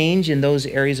change in those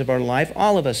areas of our life?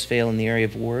 All of us fail in the area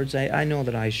of words. I know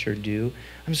that I sure do.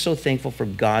 I'm so thankful for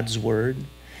God's word.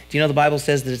 Do you know the Bible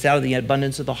says that it's out of the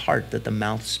abundance of the heart that the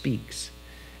mouth speaks?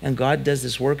 And God does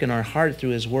this work in our heart through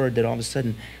his word that all of a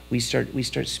sudden we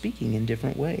start speaking in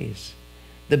different ways.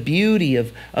 The beauty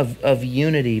of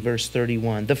unity, verse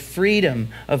 31. The freedom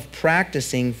of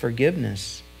practicing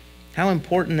forgiveness. How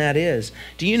important that is.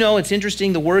 Do you know, it's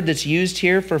interesting, the word that's used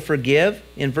here for forgive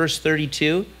in verse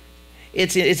 32,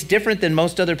 it's different than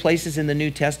most other places in the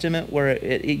New Testament where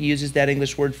it uses that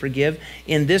English word forgive.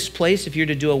 In this place, if you're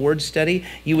to do a word study,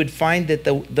 you would find that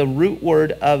the root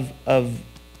word of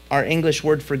our English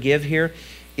word forgive here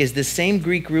is the same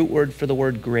Greek root word for the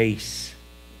word grace.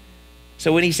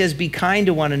 So when he says be kind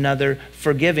to one another,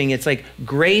 forgiving, it's like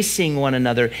gracing one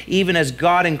another, even as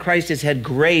God in Christ has had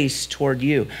grace toward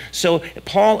you. So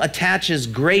Paul attaches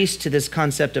grace to this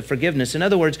concept of forgiveness. In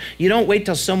other words, you don't wait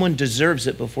till someone deserves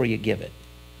it before you give it.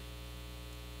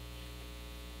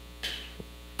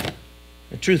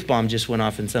 A truth bomb just went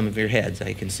off in some of your heads,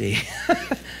 I can see.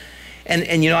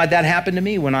 And that happened to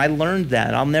me when I learned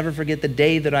that. I'll never forget the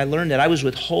day that I learned that. I was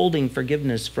withholding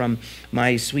forgiveness from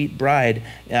my sweet bride.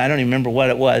 I don't even remember what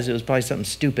it was. It was probably something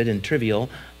stupid and trivial,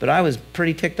 but I was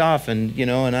pretty ticked off, and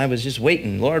I was just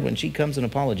waiting. Lord, when she comes and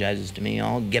apologizes to me,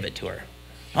 I'll give it to her.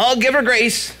 I'll give her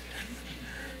grace.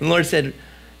 And the Lord said,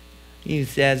 you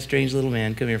sad, strange little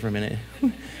man, come here for a minute.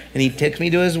 And he took me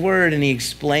to his word, and he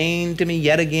explained to me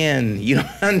yet again, you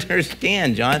don't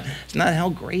understand, John. It's not how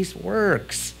grace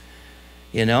works.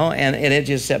 And it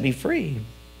just set me free.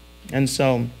 And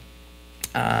so,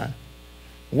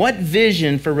 what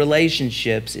vision for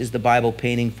relationships is the Bible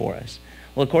painting for us?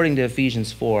 Well, according to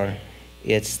Ephesians 4,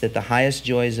 it's that the highest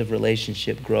joys of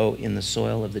relationship grow in the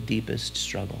soil of the deepest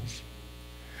struggles.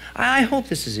 I hope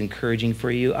this is encouraging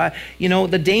for you.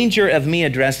 The danger of me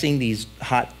addressing these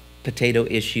hot potato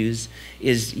issues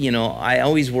is, I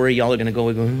always worry y'all are going to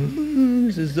go,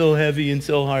 this is so heavy and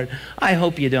so hard. I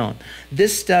hope you don't.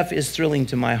 This stuff is thrilling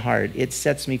to my heart. It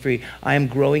sets me free. I am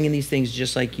growing in these things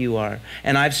just like you are.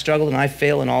 And I've struggled and I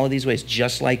fail in all of these ways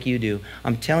just like you do.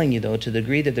 I'm telling you, though, to the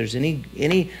degree that there's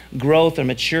any growth or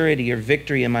maturity or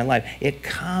victory in my life, it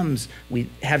comes with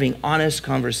having honest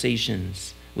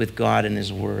conversations with God and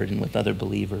his word and with other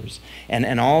believers.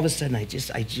 And all of a sudden, I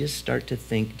just start to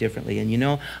think differently.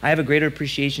 And I have a greater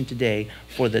appreciation today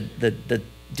for the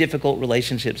difficult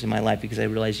relationships in my life because I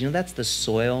realize, that's the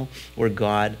soil where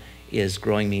God is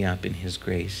growing me up in his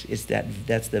grace.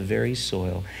 That's the very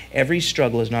soil. Every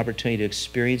struggle is an opportunity to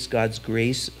experience God's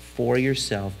grace for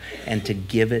yourself and to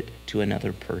give it to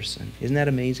another person. Isn't that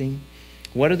amazing?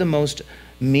 What are the most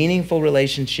meaningful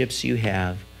relationships you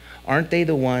have? Aren't they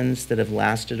the ones that have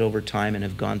lasted over time and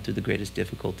have gone through the greatest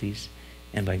difficulties?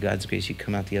 And by God's grace, you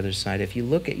come out the other side. If you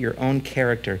look at your own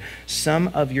character, some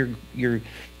of your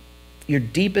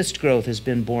deepest growth has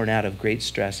been born out of great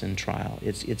stress and trial.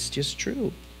 It's just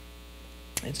true.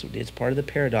 It's part of the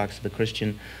paradox of the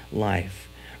Christian life.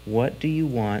 What do you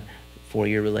want for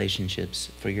your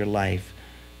relationships, for your life?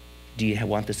 Do you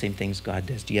want the same things God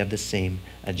does? Do you have the same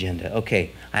agenda?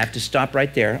 Okay, I have to stop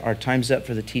right there. Our time's up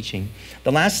for the teaching.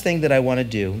 The last thing that I want to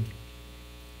do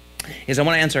is I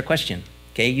want to answer a question.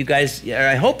 Okay, you guys,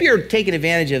 I hope you're taking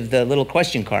advantage of the little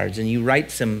question cards and you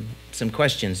write some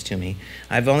questions to me.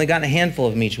 I've only gotten a handful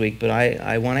of them each week, but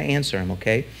I want to answer them,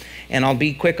 okay? And I'll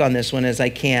be quick on this one as I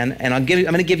can, and I'm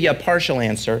going to give you a partial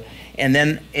answer, and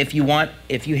then if you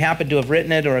happen to have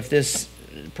written it, or if this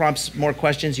prompts more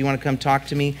questions, you want to come talk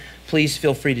to me, please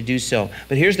feel free to do so.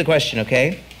 But here's the question,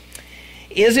 okay?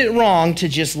 Is it wrong to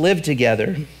just live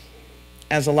together,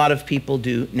 as a lot of people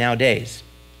do nowadays?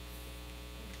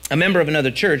 A member of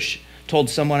another church told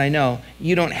someone I know,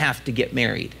 you don't have to get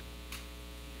married.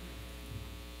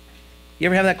 You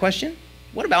ever have that question?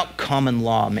 What about common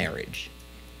law marriage?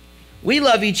 We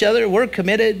love each other, we're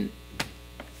committed,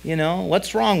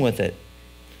 what's wrong with it?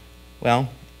 Well,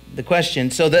 the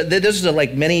question, so this is a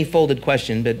many-folded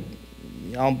question, but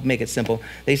I'll make it simple.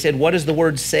 They said, what does the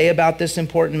word say about this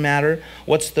important matter?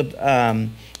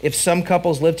 If some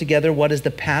couples live together, what is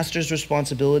the pastor's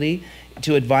responsibility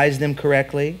to advise them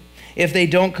correctly? If they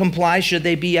don't comply, should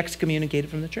they be excommunicated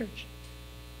from the church?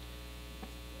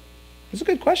 Those are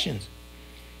good questions.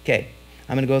 Okay,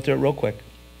 I'm going to go through it real quick.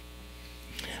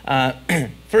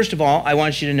 First of all, I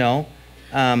want you to know,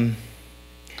 when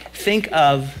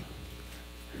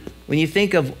you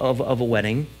think of a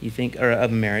wedding, or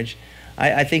of a marriage,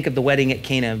 I think of the wedding at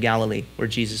Cana of Galilee, where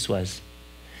Jesus was.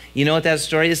 You know what that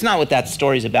story is? It's not what that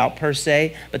story is about per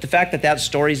se, but the fact that that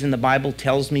story's in the Bible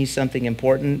tells me something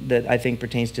important that I think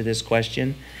pertains to this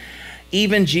question.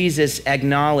 Even Jesus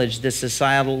acknowledged the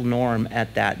societal norm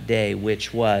at that day,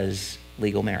 which was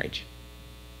legal marriage.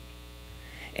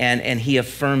 And he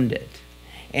affirmed it.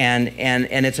 And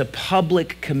it's a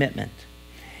public commitment.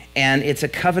 And it's a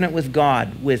covenant with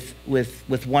God, with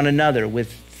one another,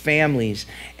 with families.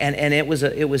 And it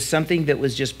was something that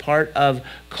was just part of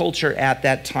culture at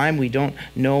that time. We don't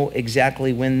know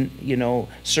exactly when,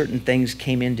 certain things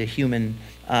came into human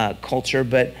culture,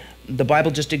 but the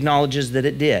Bible just acknowledges that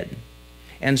it did.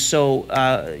 And so,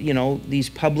 these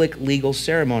public legal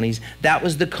ceremonies, that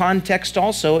was the context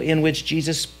also in which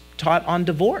Jesus taught on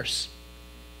divorce.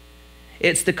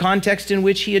 It's the context in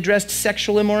which he addressed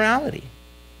sexual immorality.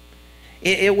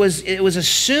 It was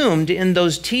assumed in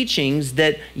those teachings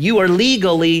that you are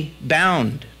legally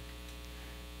bound.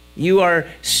 You are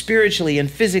spiritually and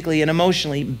physically and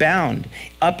emotionally bound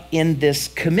up in this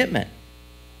commitment.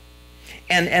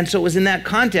 And so it was in that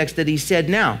context that he said,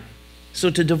 now, so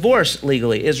to divorce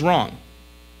legally is wrong.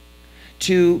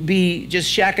 To be just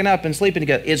shacking up and sleeping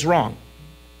together is wrong.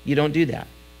 You don't do that.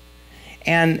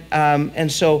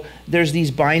 And so there's these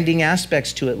binding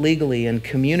aspects to it legally and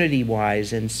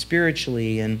community-wise and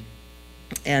spiritually, and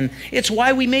it's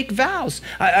why we make vows.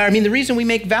 I mean, the reason we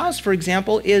make vows, for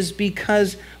example, is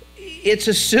because it's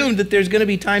assumed that there's going to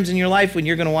be times in your life when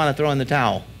you're going to want to throw in the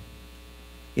towel.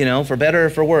 For better or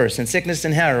for worse, in sickness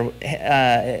and health,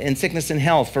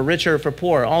 for richer or for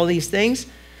poor, all these things.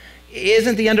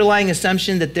 Isn't the underlying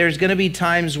assumption that there's going to be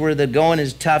times where the going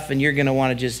is tough and you're going to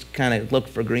want to just kind of look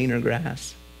for greener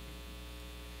grass?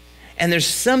 And there's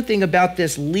something about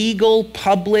this legal,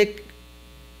 public,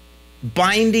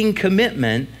 binding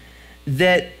commitment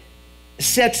that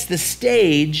sets the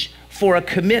stage for a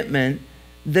commitment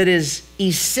that is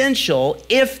essential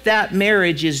if that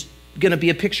marriage is going to be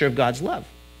a picture of God's love.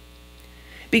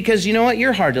 Because you know what?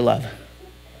 You're hard to love.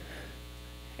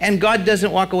 And God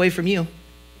doesn't walk away from you.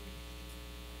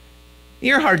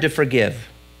 You're hard to forgive.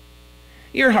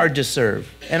 You're hard to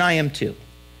serve, and I am too.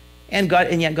 And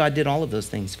yet God did all of those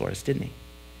things for us, didn't he?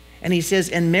 And he says,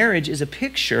 and marriage is a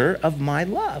picture of my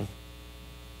love,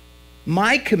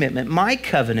 my commitment, my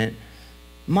covenant,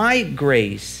 my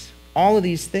grace, all of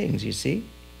these things, you see?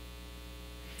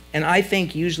 And I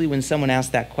think usually when someone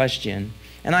asks that question,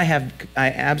 and I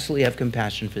absolutely have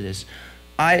compassion for this,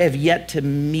 I have yet to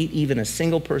meet even a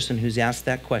single person who's asked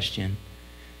that question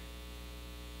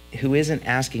who isn't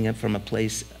asking it from a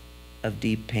place of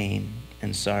deep pain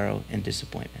and sorrow and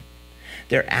disappointment.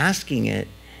 They're asking it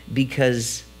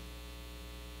because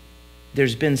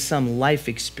there's been some life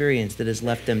experience that has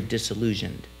left them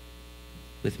disillusioned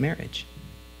with marriage.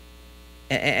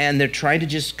 And they're trying to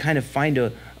just kind of find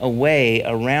a way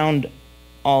around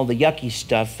all the yucky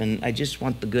stuff, and I just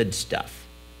want the good stuff.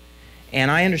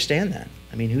 And I understand that.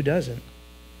 I mean, who doesn't?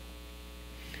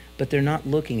 But they're not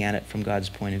looking at it from God's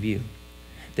point of view.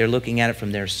 They're looking at it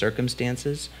from their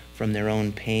circumstances, from their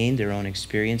own pain, their own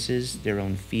experiences, their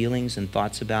own feelings and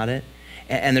thoughts about it.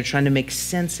 And they're trying to make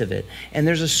sense of it. And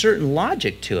there's a certain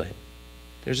logic to it.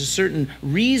 There's a certain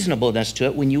reasonableness to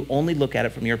it when you only look at it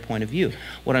from your point of view.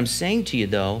 What I'm saying to you,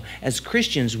 though, as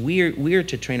Christians, we're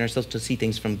to train ourselves to see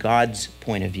things from God's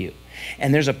point of view.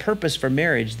 And there's a purpose for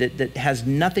marriage that has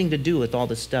nothing to do with all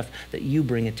the stuff that you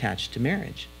bring attached to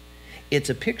marriage. It's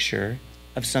a picture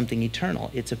of something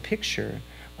eternal. It's a picture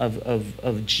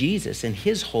of Jesus and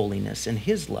his holiness and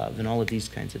his love and all of these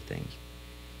kinds of things.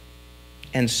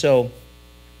 And so,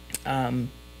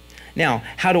 now,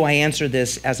 how do I answer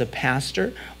this as a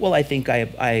pastor? Well, I think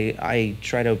I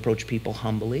try to approach people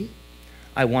humbly.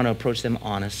 I want to approach them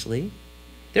honestly.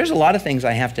 There's a lot of things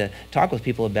I have to talk with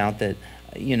people about that,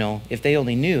 you know, if they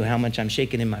only knew how much I'm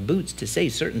shaking in my boots to say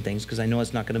certain things, because I know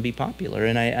it's not going to be popular.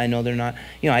 And I know they're not,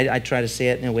 you know, I try to say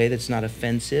it in a way that's not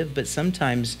offensive, but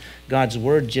sometimes God's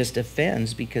word just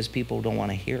offends because people don't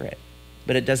want to hear it.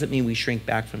 But it doesn't mean we shrink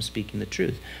back from speaking the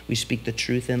truth. We speak the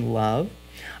truth in love.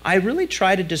 I really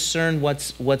try to discern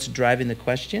what's driving the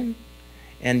question.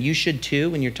 And you should too,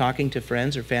 when you're talking to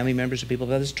friends or family members or people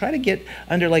about this. Try to get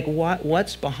under like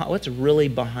what's really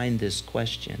behind this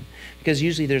question. Because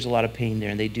usually there's a lot of pain there,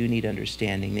 and they do need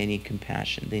understanding. They need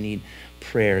compassion. They need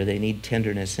prayer. They need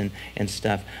tenderness and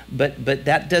stuff. But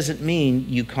that doesn't mean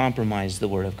you compromise the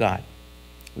Word of God.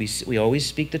 We always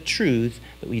speak the truth,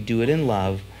 but we do it in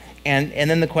love. And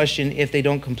then the question, if they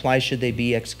don't comply, should they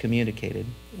be excommunicated?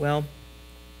 Well,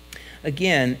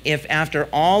 again, if after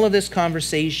all of this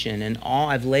conversation and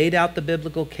I've laid out the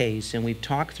biblical case and we've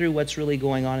talked through what's really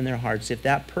going on in their hearts, if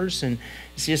that person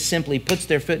just simply puts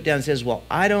their foot down and says, well,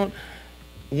 I don't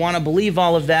want to believe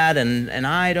all of that and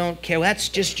I don't care, well, that's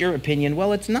just your opinion.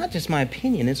 Well, it's not just my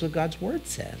opinion, it's what God's word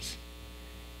says.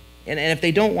 And if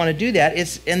they don't want to do that,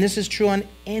 and this is true on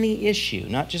any issue,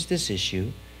 not just this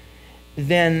issue,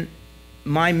 then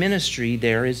my ministry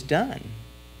there is done.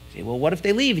 Say, well, what if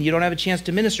they leave and you don't have a chance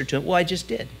to minister to them? Well, I just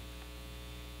did.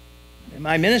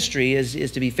 My ministry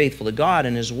is to be faithful to God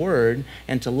and his word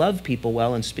and to love people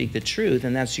well and speak the truth,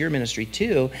 and that's your ministry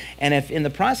too. And if in the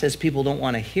process people don't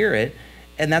want to hear it,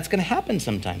 and that's going to happen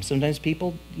sometimes. Sometimes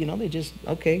people, you know, they just,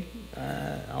 okay,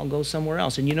 I'll go somewhere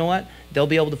else. And you know what? They'll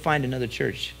be able to find another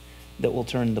church that will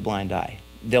turn the blind eye.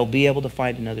 They'll be able to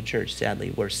find another church,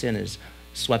 sadly, where sin is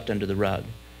swept under the rug.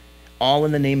 All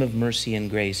in the name of mercy and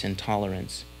grace and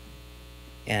tolerance.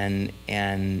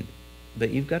 But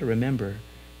you've got to remember,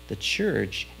 the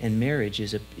church and marriage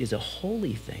is a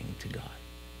holy thing to God.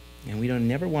 And we don't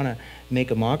never want to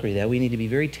make a mockery of that. We need to be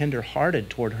very tender-hearted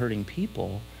toward hurting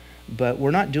people, but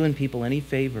we're not doing people any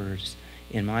favors,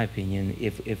 in my opinion,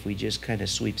 if we just kind of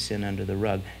sweep sin under the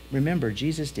rug. Remember,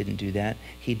 Jesus didn't do that.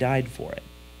 He died for it.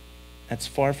 That's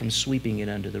far from sweeping it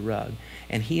under the rug.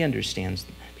 And he understands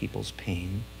people's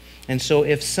pain. And so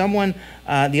if someone,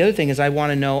 the other thing is I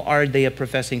want to know, are they a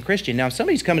professing Christian? Now, if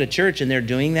somebody's coming to church and they're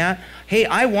doing that, hey,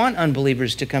 I want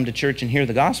unbelievers to come to church and hear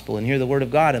the gospel and hear the word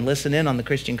of God and listen in on the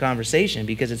Christian conversation,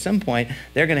 because at some point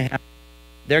they're going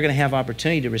to have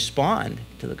opportunity to respond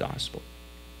to the gospel.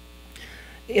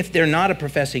 If they're not a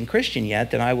professing Christian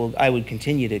yet, then I would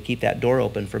continue to keep that door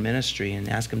open for ministry and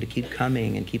ask them to keep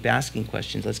coming and keep asking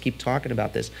questions. Let's keep talking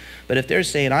about this. But if they're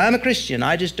saying, I'm a Christian,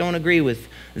 I just don't agree with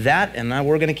that, and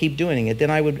we're going to keep doing it, then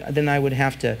I would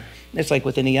have to, it's like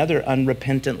with any other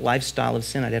unrepentant lifestyle of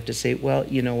sin, I'd have to say, well,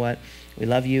 you know what, we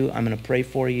love you, I'm going to pray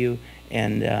for you,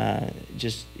 and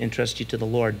just entrust you to the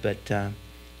Lord, but,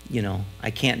 you know,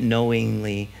 I can't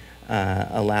knowingly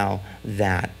allow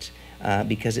that.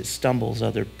 Because it stumbles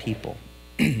other people.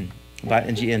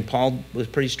 And Paul was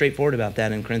pretty straightforward about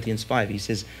that in Corinthians 5. He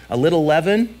says, a little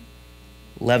leaven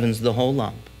leavens the whole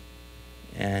lump.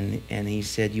 And he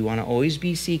said, you want to always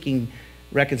be seeking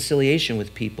reconciliation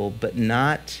with people, but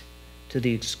not to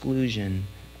the exclusion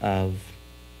of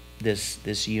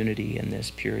this unity and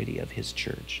this purity of his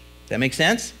church. Does that make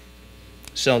sense?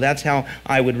 So that's how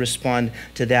I would respond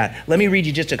to that. Let me read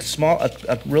you just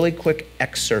a really quick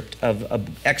excerpt of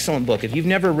an excellent book. If you've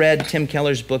never read Tim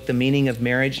Keller's book, The Meaning of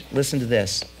Marriage, listen to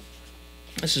this.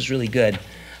 This is really good.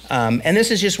 And this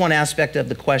is just one aspect of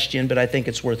the question, but I think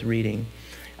it's worth reading.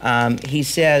 He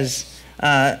says,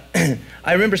 I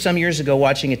remember some years ago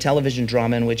watching a television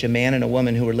drama in which a man and a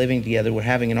woman who were living together were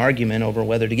having an argument over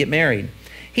whether to get married.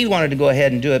 He wanted to go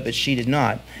ahead and do it, but she did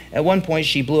not. At one point,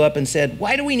 she blew up and said,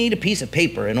 "Why do we need a piece of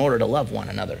paper in order to love one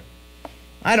another?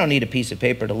 I don't need a piece of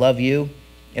paper to love you.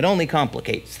 It only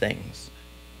complicates things."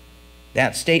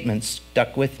 That statement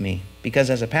stuck with me because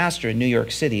as a pastor in New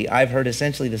York City, I've heard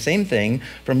essentially the same thing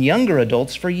from younger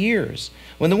adults for years.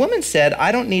 When the woman said,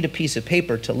 "I don't need a piece of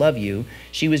paper to love you,"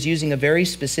 she was using a very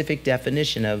specific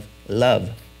definition of love.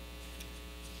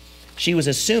 She was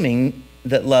assuming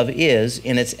that love is,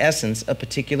 in its essence, a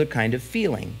particular kind of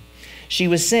feeling. She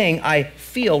was saying, "I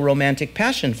feel romantic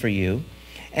passion for you,"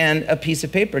 and a piece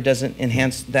of paper doesn't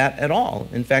enhance that at all.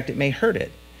 In fact, it may hurt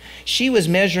it. She was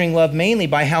measuring love mainly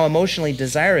by how emotionally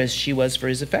desirous she was for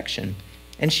his affection.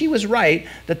 And she was right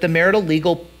that the marital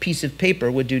legal piece of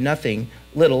paper would do nothing,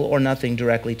 little or nothing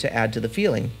directly to add to the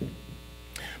feeling.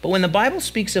 But when the Bible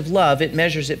speaks of love, it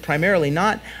measures it primarily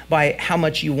not by how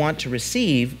much you want to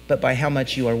receive, but by how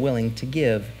much you are willing to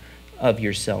give of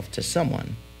yourself to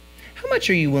someone. How much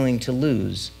are you willing to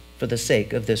lose for the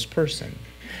sake of this person?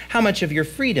 How much of your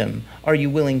freedom are you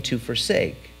willing to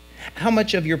forsake? How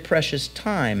much of your precious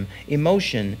time,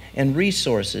 emotion, and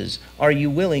resources are you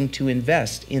willing to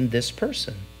invest in this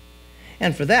person?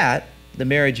 And for that, the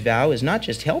marriage vow is not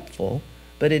just helpful,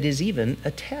 but it is even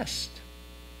a test.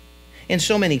 In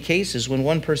so many cases, when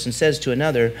one person says to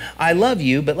another, "I love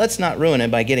you, but let's not ruin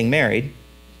it by getting married,"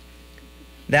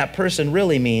 that person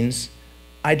really means,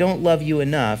 "I don't love you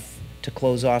enough to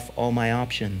close off all my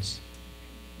options.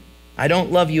 I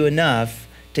don't love you enough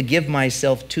to give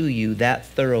myself to you that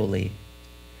thoroughly."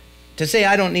 To say,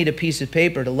 "I don't need a piece of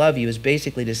paper to love you," is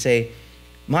basically to say,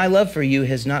 my love for you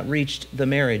has not reached the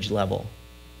marriage level.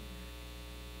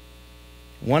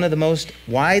 One of the most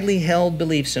widely held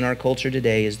beliefs in our culture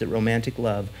today is that romantic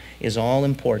love is all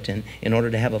important in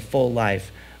order to have a full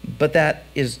life, but that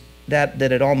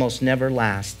it almost never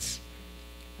lasts.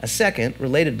 A second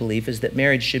related belief is that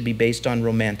marriage should be based on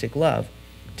romantic love.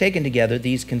 Taken together,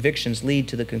 these convictions lead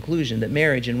to the conclusion that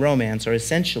marriage and romance are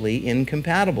essentially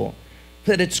incompatible,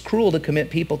 that it's cruel to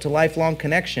commit people to lifelong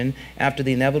connection after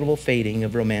the inevitable fading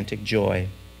of romantic joy.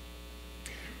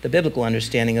 The biblical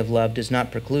understanding of love does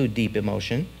not preclude deep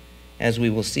emotion. As we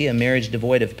will see, a marriage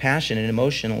devoid of passion and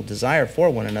emotional desire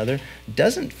for one another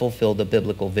doesn't fulfill the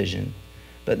biblical vision,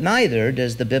 but neither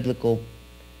does the biblical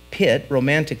pit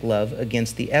romantic love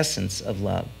against the essence of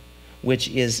love, which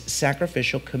is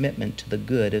sacrificial commitment to the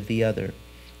good of the other.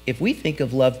 If we think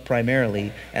of love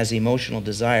primarily as emotional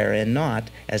desire and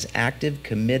not as active,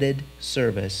 committed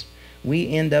service,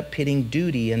 we end up pitting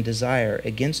duty and desire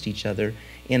against each other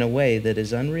in a way that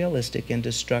is unrealistic and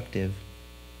destructive.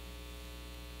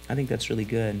 I think that's really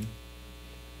good.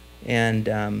 And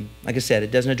like I said,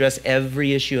 it doesn't address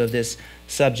every issue of this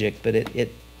subject, but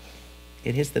it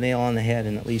hits the nail on the head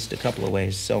in at least a couple of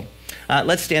ways. So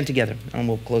let's stand together and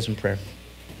we'll close in prayer.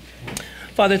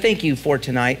 Father, thank you for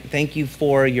tonight. Thank you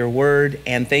for your word,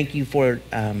 and thank you for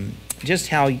just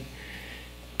how,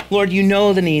 Lord, you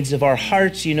know the needs of our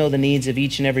hearts. You know the needs of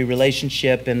each and every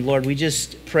relationship. And Lord, we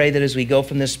just pray that as we go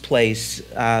from this place,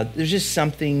 there's just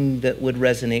something that would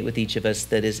resonate with each of us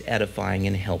that is edifying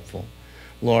and helpful.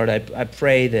 Lord, I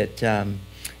pray that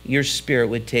your Spirit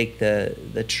would take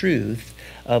the truth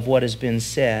of what has been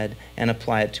said and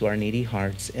apply it to our needy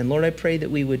hearts. And Lord, I pray that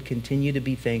we would continue to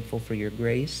be thankful for your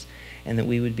grace and that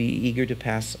we would be eager to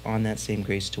pass on that same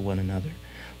grace to one another.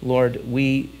 Lord,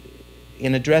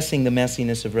 in addressing the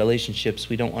messiness of relationships,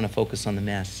 we don't want to focus on the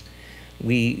mess.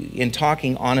 In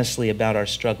talking honestly about our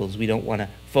struggles, we don't want to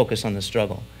focus on the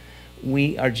struggle.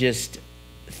 We are just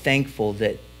thankful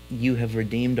that you have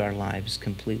redeemed our lives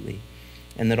completely,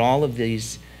 and that all of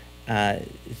these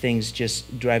things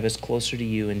just drive us closer to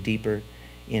you and deeper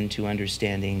into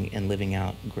understanding and living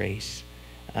out grace.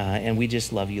 And we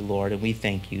just love you, Lord, and we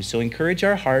thank you. So encourage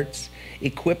our hearts,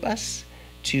 equip us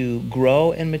to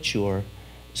grow and mature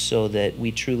so that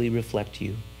we truly reflect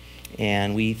you.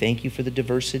 And we thank you for the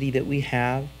diversity that we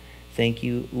have. Thank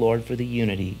you, Lord, for the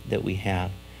unity that we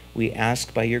have. We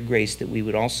ask by your grace that we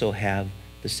would also have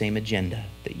the same agenda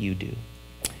that you do.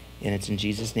 And it's in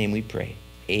Jesus' name we pray.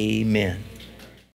 Amen.